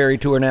Korn Ferry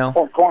Tour now.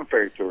 Korn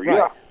Ferry Tour,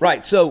 right.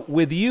 Right. So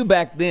with you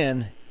back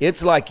then,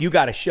 it's like you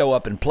got to show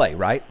up and play,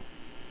 right?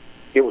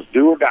 It was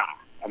do or die.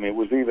 I mean, it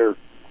was either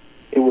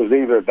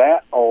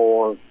that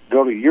or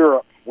go to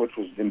Europe, which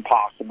was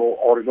impossible,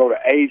 or to go to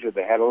Asia.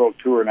 They had a little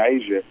tour in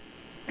Asia.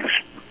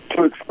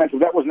 Too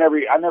expensive.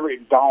 I never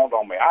even dawned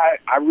on me.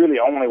 I really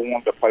only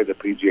wanted to play the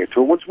PGA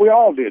Tour, which we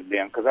all did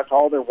then, because that's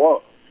all there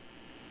was.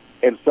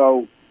 And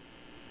so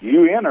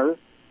you enter,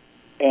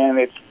 and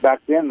it's back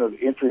then the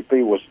entry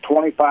fee was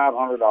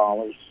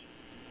 $2,500,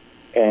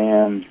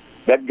 and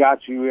that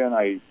got you in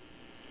a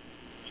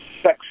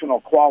sectional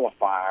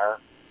qualifier,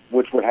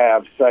 which would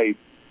have, say,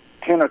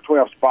 10 or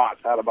 12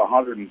 spots out of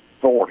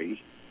 140.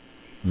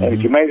 Mm-hmm. And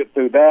if you made it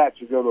through that,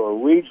 you go to a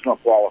regional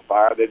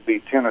qualifier, there'd be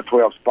 10 or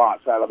 12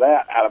 spots out of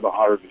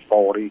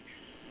 140.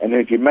 And then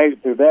if you made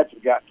it through that, you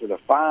got to the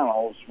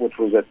finals, which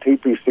was at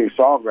TPC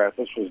Sawgrass.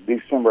 This was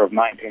December of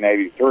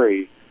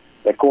 1983.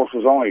 That course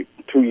was only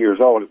 2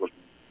 years old. It was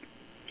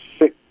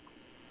sick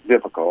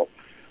difficult.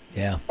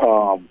 Yeah.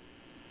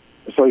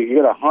 So you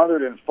get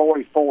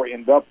 144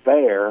 end up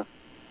there,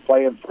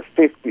 playing for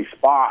 50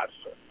 spots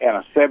and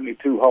a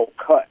 72-hole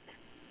cut.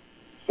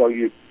 So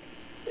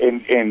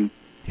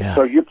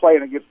so you're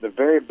playing against the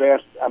very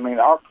best. I mean,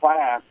 our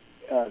class,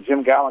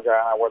 Jim Gallagher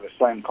and I were the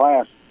same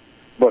class,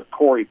 but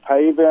Corey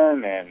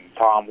Pavin and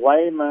Tom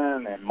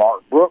Lehman and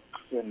Mark Brooks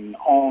and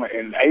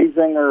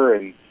Azinger,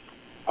 and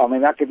I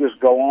mean, I could just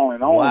go on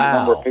and on. Wow. The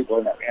number of people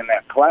in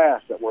that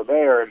class that were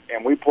there,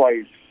 and we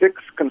played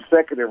 6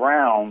 consecutive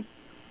rounds,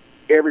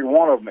 every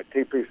one of them at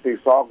TPC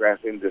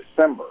Sawgrass in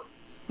December.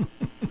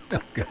 Oh,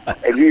 God.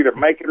 And you either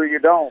make it or you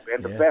don't.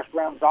 And the best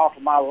round golf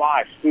of my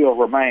life still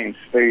remains,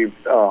 Steve.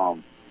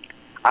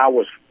 I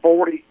was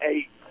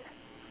 48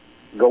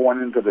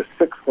 going into the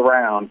 6th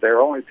round.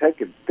 They're only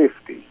taking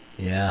 50.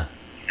 Yeah.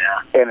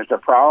 And it's a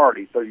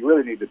priority, so you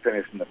really need to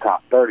finish in the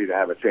top 30 to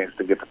have a chance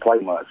to get to play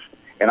much.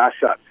 And I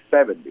shot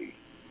 70.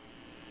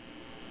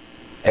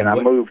 And I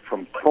moved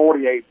from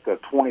 48th to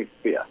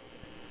 25th.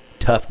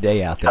 Tough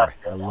day out there.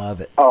 I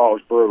love it. Oh,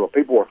 it's brutal.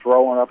 People were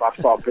throwing up. I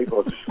saw people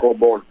at the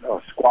scoreboard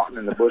squatting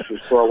in the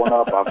bushes throwing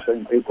up. I've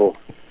seen people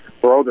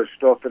throw their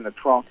stuff in the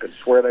trunk and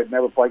swear they'd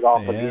never play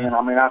golf again.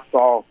 I mean, I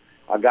saw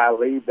a guy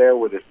leave there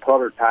with his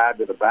putter tied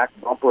to the back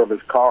bumper of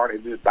his car, and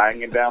he's just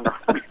banging down the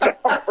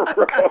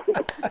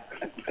road.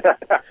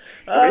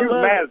 He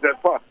was mad at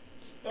that putter.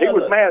 He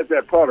was mad at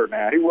that putter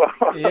now. He was.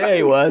 Yeah,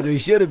 he was. He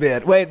should have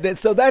been. Wait,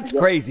 so that's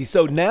crazy.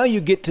 So now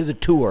you get to the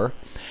tour,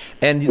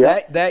 and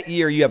that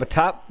year you have a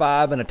top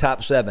 5 and a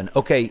top 7.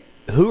 Okay,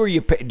 who are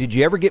you? Did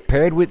you ever get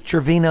paired with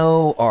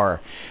Trevino,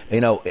 or,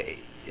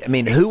 I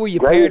mean, who were you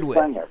paired with?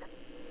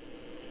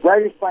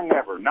 Greatest thing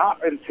ever.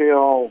 Not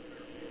until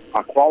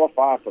I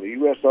qualified for the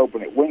U.S.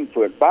 Open at Winged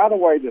Foot. By the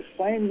way, the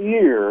same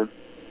year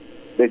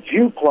that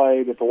you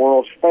played at the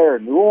World's Fair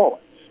in New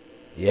Orleans.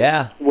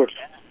 Yeah. Which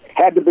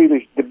had to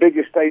be the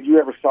biggest stage you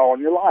ever saw in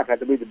your life. Had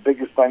to be the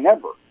biggest thing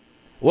ever.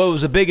 What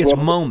was the biggest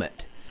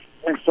moment?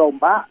 And so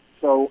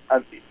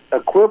an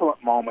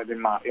equivalent moment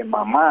in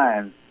my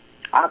mind,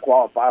 I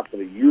qualified for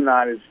the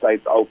United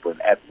States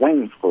Open at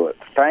Winged Foot,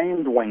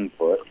 famed Winged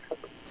Foot,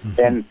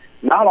 and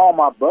not all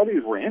my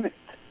buddies were in it.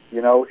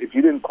 If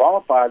you didn't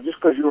qualify, just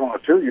because you're on a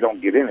tour, you don't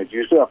get in it.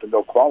 You still have to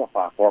go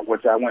qualify for it,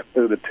 which I went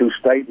through the 2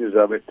 stages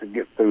of it to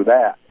get through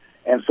that.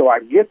 And so I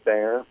get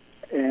there,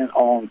 and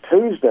on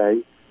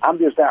Tuesday, I'm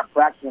just out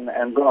practicing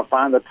and going to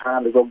find the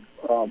time to go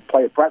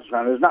play a practice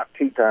round. There's not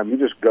tee time. You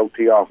just go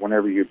tee off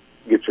whenever you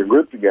get your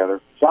group together.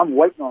 So I'm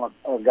waiting on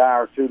a guy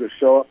or two to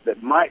show up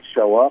that might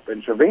show up,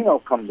 and Trevino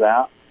comes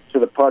out to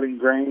the putting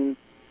green,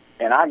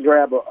 and I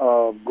grab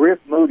Griff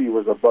Moody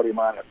was a buddy of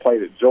mine that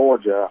played at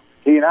Georgia.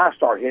 He and I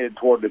start headed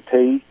toward the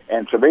tee,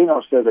 and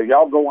Trevino said, "Are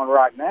y'all going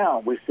right now?"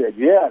 And we said,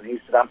 "Yeah." And he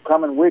said, "I'm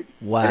coming with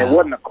you." Wow. And it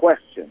wasn't a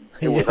question.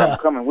 It was, "I'm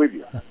coming with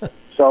you."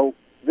 So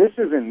this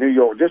is in New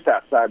York, just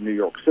outside New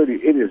York City.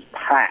 It is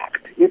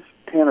packed. It's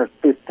 10 or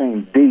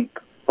 15 deep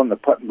from the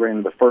putting green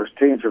to the first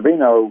tee. And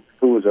Trevino,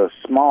 who was a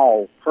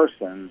small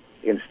person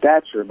in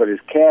stature, but his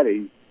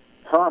caddy,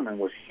 Herman,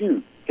 was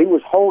huge. He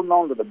was holding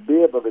on to the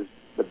back of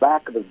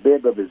his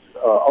bib of his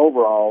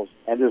overalls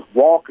and just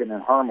walking in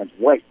Herman's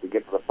wake to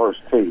get to the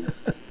first tee.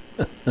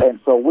 And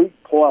so we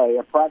play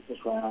a practice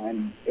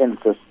round, and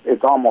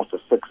it's almost a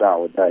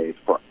 6-hour day. It's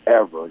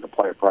forever to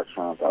play a practice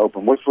round at the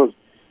Open, which was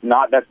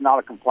that's not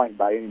a complaint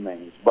by any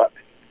means. But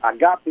I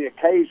got the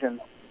occasion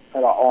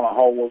on a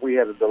hole where we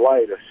had a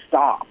delay to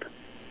stop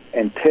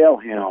and tell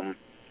him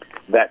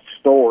that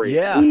story.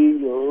 Yeah. He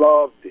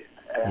loved it.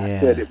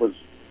 And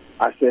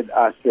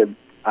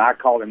I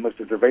called him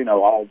Mr.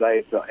 Trevino all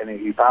day, and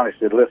he finally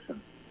said,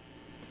 "Listen,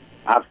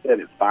 I've said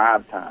it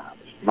 5 times.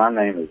 My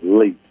name is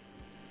Lee."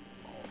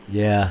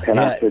 Yeah, and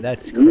I said,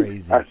 that's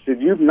crazy. I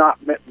said, "You've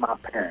not met my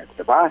parents.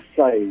 If I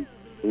say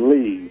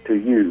Lee to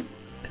you,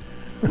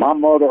 my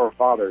mother or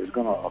father is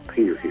going to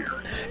appear here."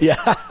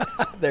 Yeah,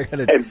 they're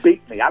going to and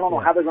beat me. I don't know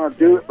how they're going to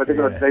do it, but they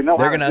know how to do it.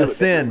 They're going to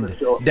ascend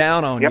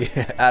down on you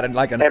out of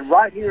like and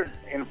right here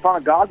in front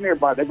of God and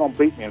everybody, they're going to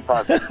beat me in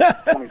front of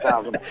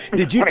 20,000.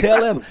 Did you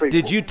tell him?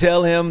 Did you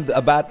tell him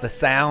about the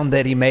sound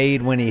that he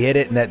made when he hit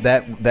it, and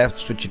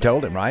that's what you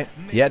told him, right?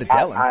 You had to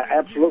tell him. I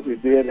absolutely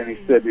did, and he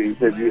said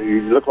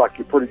you look like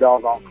you're pretty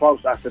doggone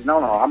close. I said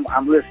no,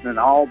 I'm listening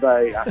all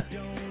day.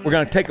 We're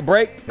going to take a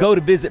break. Go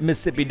to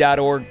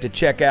visitmississippi.org to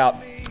check out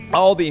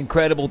all the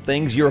incredible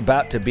things you're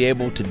about to be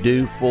able to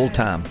do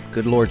full-time.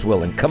 Good Lord's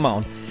willing. Come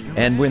on.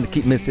 And we're in the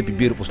Keep Mississippi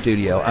Beautiful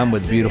studio. I'm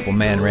with beautiful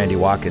man Randy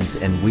Watkins,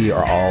 and we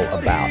are all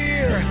about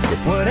Mississippi.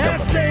 What I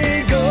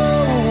say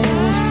goes,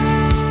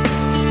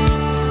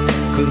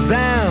 'cause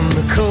I'm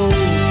the coach.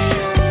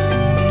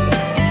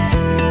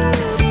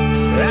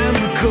 I'm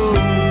the coach.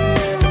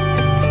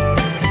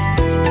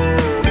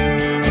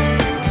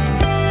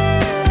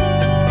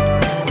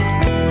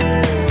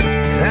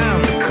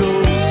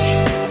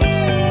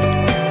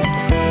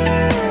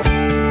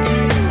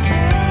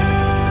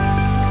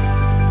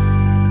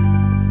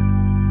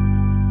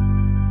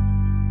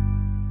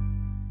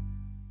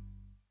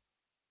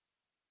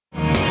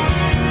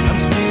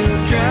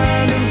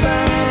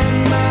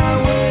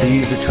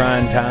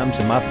 Trying times,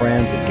 and my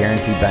friends at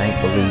Guarantee Bank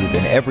believe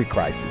in every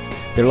crisis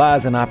there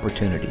lies an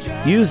opportunity.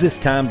 Use this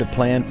time to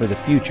plan for the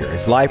future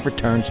as life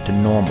returns to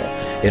normal.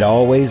 It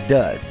always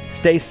does.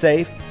 Stay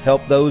safe,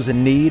 help those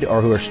in need or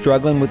who are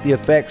struggling with the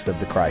effects of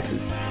the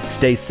crisis.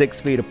 Stay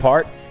 6 feet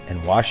apart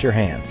and wash your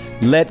hands.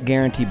 Let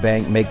Guarantee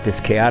Bank make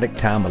this chaotic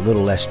time a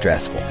little less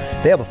stressful.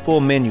 They have a full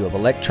menu of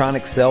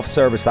electronic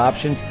self-service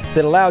options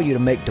that allow you to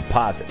make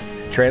deposits,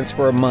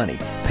 transfer money,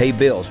 pay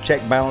bills,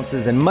 check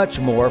balances, and much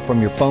more from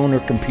your phone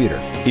or computer.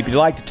 If you'd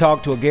like to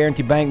talk to a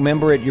Guarantee Bank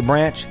member at your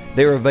branch,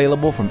 they're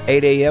available from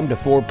 8 a.m. to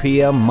 4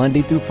 p.m.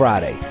 Monday through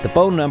Friday. The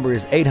phone number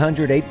is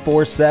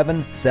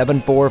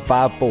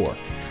 800-847-7454.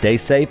 Stay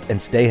safe and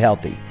stay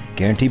healthy.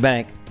 Guarantee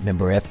Bank,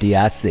 member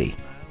FDIC.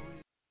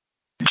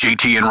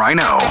 JT and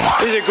Rhino.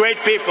 These are great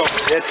people.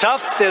 They're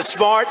tough, they're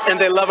smart, and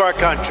they love our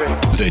country.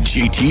 The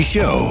JT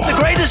Show. The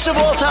greatest of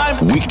all time.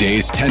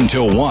 Weekdays 10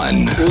 till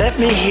 1. Let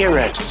me hear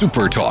it.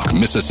 Super Talk,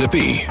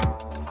 Mississippi.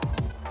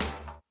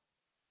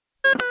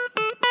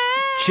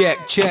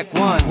 Check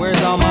one.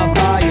 Where's all my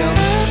volume?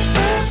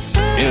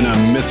 In a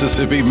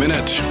Mississippi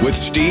Minute with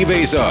Steve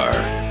Azar.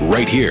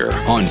 Right here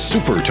on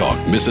Super Talk,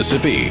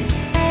 Mississippi.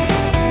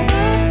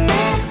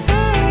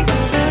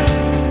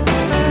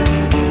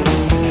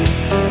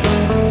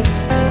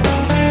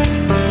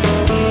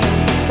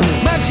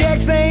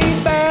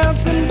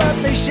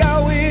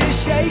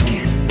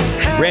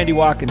 Randy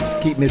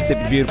Watkins, Keep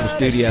Mississippi Beautiful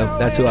Studio.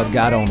 That's who I've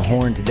got on the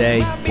horn today.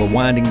 We're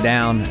winding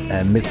down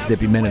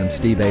Mississippi Minute. I'm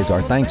Steve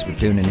Azar. Thanks for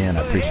tuning in. I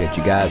appreciate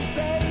you guys.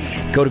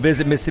 Go to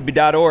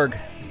visitmississippi.org.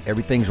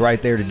 Everything's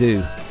right there to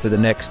do for the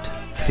next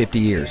 50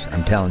 years,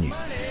 I'm telling you.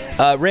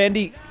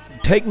 Randy,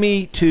 take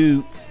me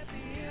to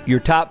your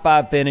top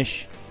 5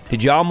 finish.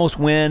 Did you almost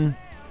win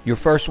your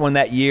first one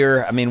that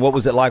year? I mean, what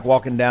was it like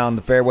walking down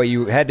the fairway?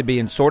 You had to be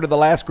in sort of the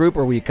last group,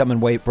 or were you coming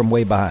from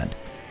way behind?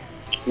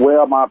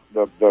 Well, my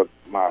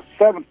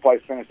 7th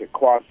place finish at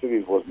Quad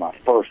Cities was my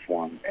first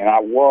one, and I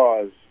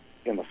was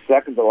in the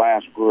second to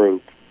last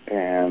group,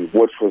 and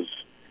which was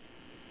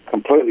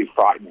completely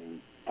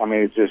frightening. I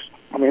mean,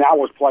 I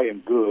was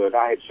playing good.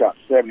 I had shot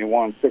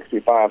 71,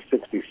 65,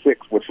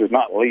 66, which is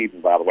not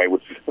leading, by the way,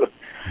 which is,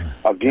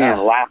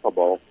 again,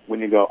 laughable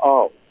when you go,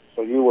 oh,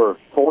 so you were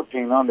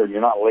 14 under and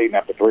you're not leading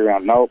after 3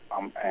 rounds. Nope.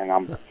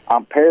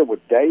 I'm paired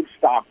with Dave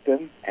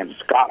Stockton and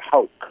Scott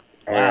Hoke.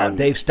 Wow,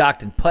 Dave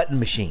Stockton, putting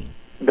machine.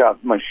 The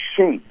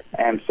machine.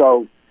 And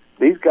so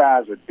these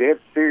guys are dead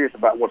serious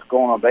about what's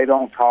going on. They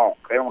don't talk.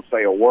 They don't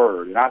say a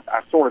word. And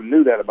I sort of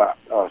knew that about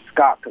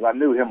Scott because I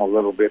knew him a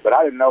little bit, but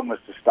I didn't know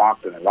Mr.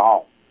 Stockton at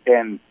all.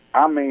 And,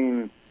 I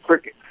mean,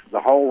 crickets the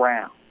whole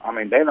round. I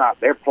mean,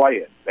 they're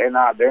playing. They're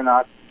not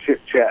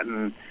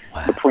chit-chatting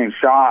between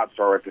shots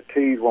or at the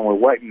tees when we're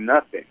waiting,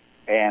 nothing.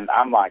 And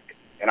I'm like,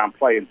 and I'm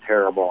playing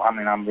terrible. I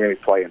mean, I'm really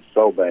playing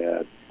so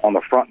bad. On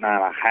the front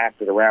nine, I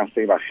hacked it around,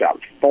 Steve. I shot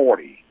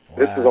 40. Wow.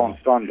 This is on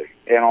Sunday.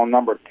 And on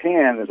number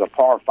 10 is a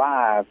par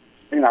 5.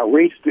 And I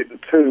reached it in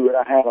 2, and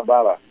I had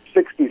about a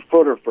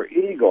 60-footer for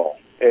eagle.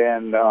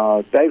 And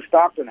Dave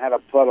Stockton had a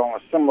putt on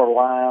a similar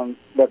line,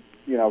 but,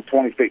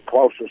 20 feet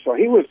closer. So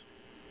he was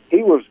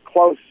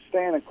close,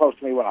 standing close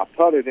to me when I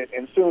putted it.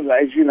 And as soon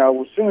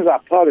as I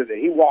putted it,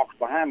 he walks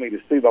behind me to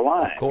see the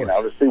line,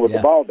 to see what the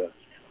ball does.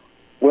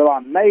 Well, I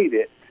made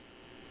it,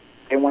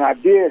 and when I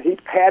did, he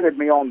patted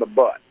me on the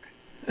butt.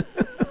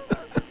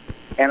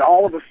 And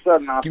all of a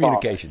sudden, I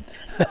communication.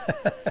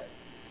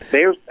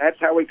 That's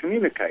how we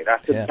communicate. I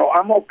said, so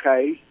I'm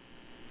okay.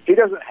 He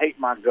doesn't hate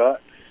my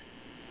guts.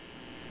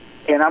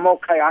 And I'm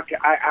okay.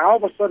 I all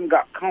of a sudden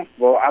got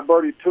comfortable. I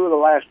birdied 2 of the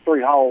last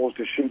 3 holes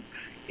to shoot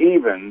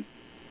even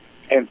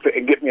and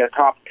get me a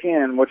top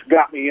 10, which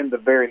got me in the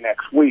very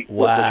next week.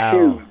 Wow.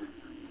 Which was huge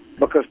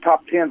because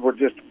top 10s were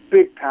just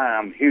big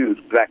time huge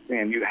back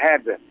then. You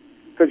had to,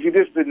 because you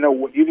just didn't know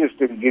what, you just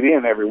didn't get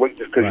in every week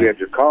just because you had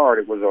your card.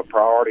 It was a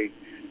priority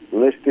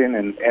listing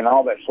and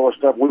all that sort of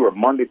stuff. We were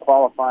Monday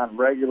qualifying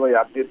regularly.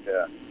 I did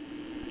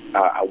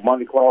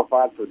Monday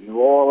qualified for New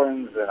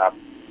Orleans, and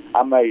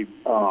I made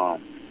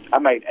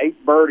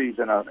 8 birdies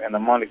in a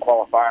Monday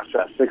qualifier.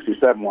 Shot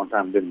 67 one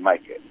time, didn't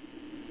make it.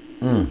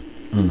 I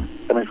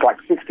mean, it's like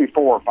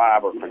 64 or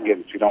 5 or forget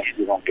it. You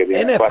don't get in.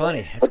 Isn't that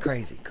funny? It's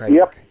crazy.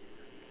 Yep.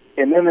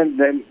 And then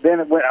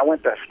I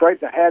went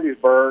straight to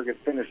Hattiesburg and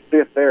finished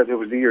 5th there. There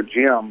was the year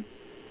Jim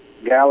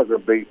Gallagher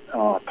beat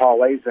Paul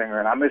Azinger,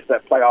 and I missed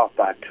that playoff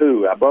by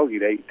 2. I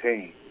bogeyed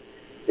 18.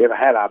 If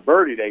I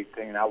birdied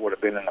 18, I would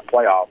have been in the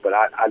playoff, but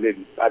I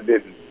didn't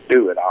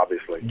do it,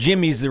 obviously.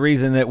 Jimmy's the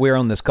reason that we're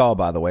on this call,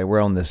 by the way. We're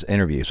on this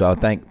interview, so I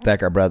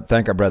thank our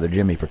brother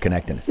Jimmy for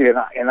connecting us.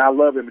 Yeah, and I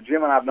love him.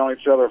 Jim and I have known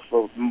each other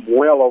for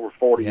well over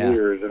 40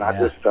 years, and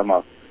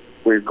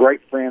we're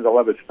great friends. I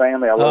love his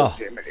family. I love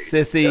Jimmy.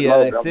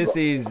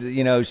 Sissy's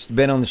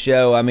been on the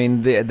show. I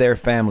mean, they're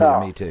family to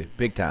me too,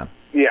 big time.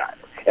 Yeah.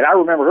 And I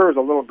remember her as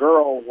a little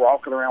girl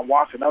walking around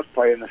watching us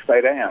play in the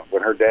state am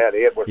when her dad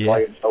Ed was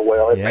playing so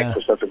well. It makes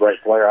her such a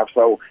great player.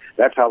 So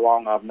that's how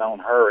long I've known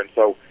her. And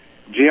so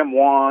Jim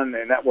won,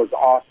 and that was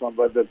awesome.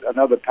 But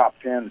another top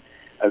 10,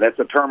 that's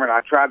a tournament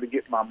I tried to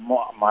get my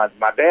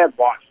dad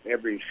watched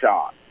every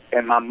shot,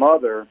 and my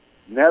mother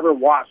never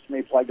watched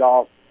me play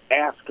golf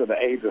after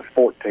the age of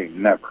 14.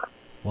 Never.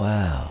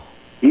 Wow.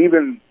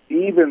 Even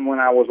when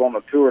I was on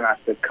the tour, and I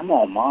said, "Come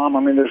on, Mom. I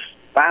mean, there's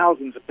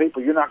thousands of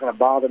people. You're not going to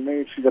bother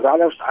me." She goes, I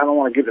don't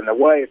want to get in the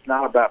way. It's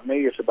not about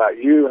me. It's about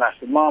you. And I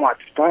said, Mom, I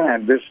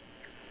understand this.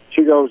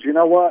 She goes, you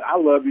know what? I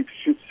love you to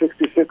shoot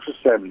 66 or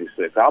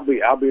 76. I'll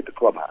be at the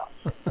clubhouse.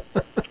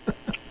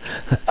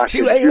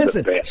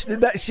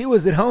 She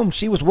was at home.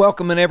 She was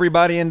welcoming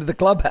everybody into the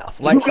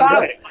clubhouse like you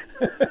got it.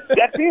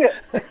 That's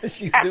it.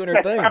 She was doing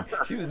her thing.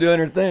 She was doing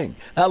her thing.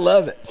 I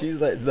love it. She's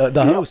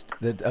the host.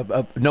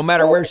 No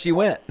matter where she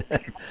went.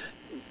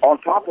 On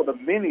top of the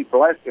many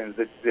blessings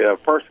that a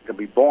person can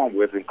be born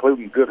with,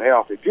 including good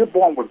health, if you're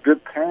born with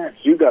good parents,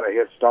 you got a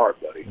head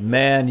start, buddy.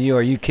 Man,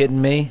 are you kidding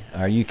me?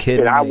 Are you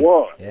kidding me? I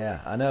was. Yeah,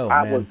 I know,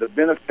 I was the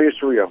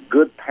beneficiary of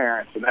good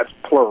parents, and that's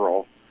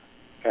plural,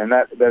 and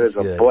that is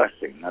a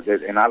blessing,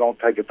 and I don't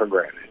take it for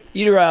granted.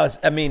 You realize,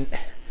 I mean,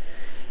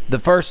 the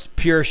first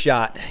pure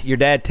shot, your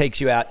dad takes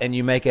you out, and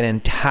you make an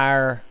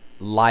entire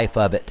life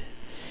of it.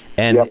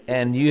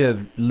 And you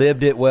have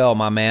lived it well,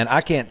 my man. I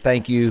can't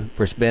thank you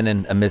for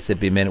spending a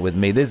Mississippi Minute with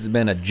me. This has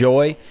been a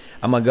joy.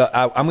 I'm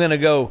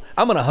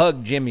gonna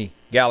hug Jimmy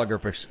Gallagher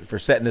for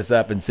setting this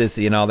up and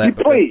Sissy and all that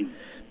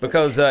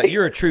because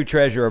you're a true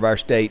treasure of our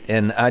state,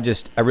 and I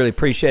really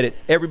appreciate it.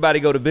 Everybody,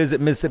 go to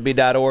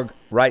visitmississippi.org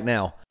right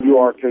now. You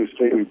are too,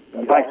 Steve.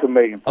 Thanks a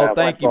million, pal. Oh,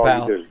 thank you, all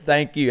pal. you do.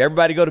 Thank you.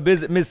 Everybody go to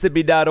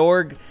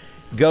visitmississippi.org.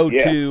 Go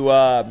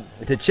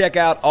to check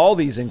out all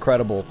these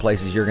incredible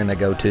places you're going to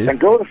go to. And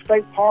go to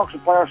state parks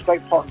and play our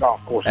state park golf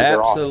courses.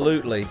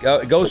 Absolutely.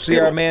 Go see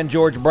our man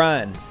George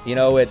Bryan, at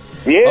Old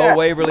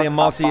Waverly and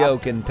Mossy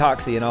Oak and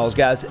Toxie and all those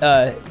guys. If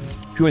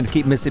you're in the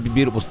Keep Mississippi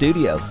Beautiful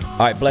studio. All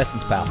right,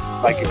 blessings, pal.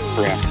 Thank you,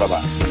 friend.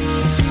 Bye-bye.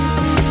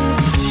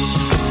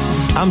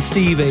 I'm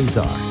Steve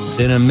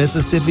Azar. In a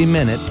Mississippi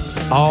Minute,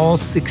 all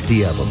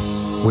 60 of them,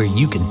 where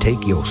you can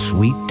take your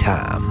sweet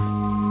time.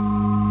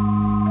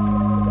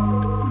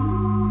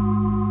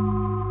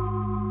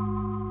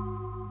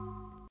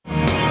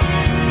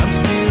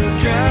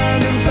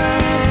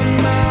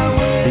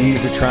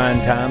 These are trying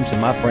times, and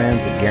my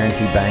friends at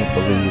Guarantee Bank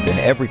believe in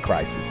every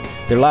crisis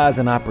there lies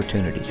an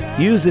opportunity.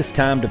 Use this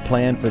time to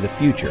plan for the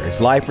future as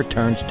life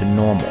returns to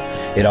normal.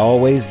 It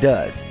always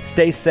does.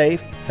 Stay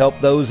safe, help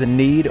those in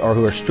need or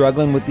who are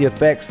struggling with the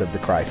effects of the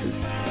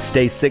crisis.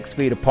 Stay 6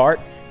 feet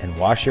apart and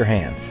wash your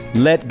hands.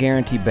 Let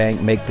Guarantee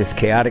Bank make this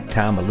chaotic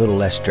time a little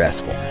less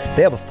stressful.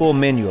 They have a full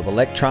menu of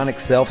electronic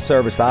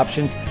self-service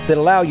options that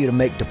allow you to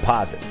make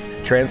deposits,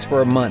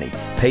 transfer money,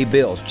 pay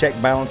bills, check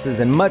balances,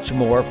 and much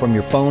more from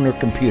your phone or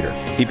computer.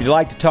 If you'd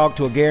like to talk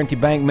to a Guarantee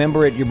Bank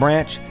member at your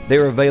branch,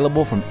 they're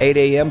available from 8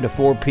 a.m. to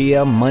 4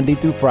 p.m. Monday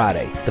through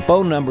Friday. The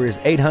phone number is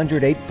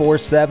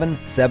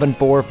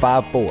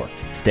 800-847-7454.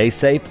 Stay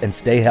safe and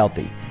stay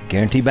healthy.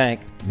 Guarantee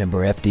Bank,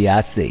 member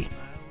FDIC.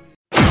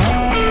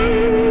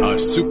 A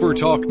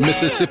SuperTalk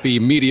Mississippi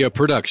media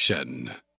production.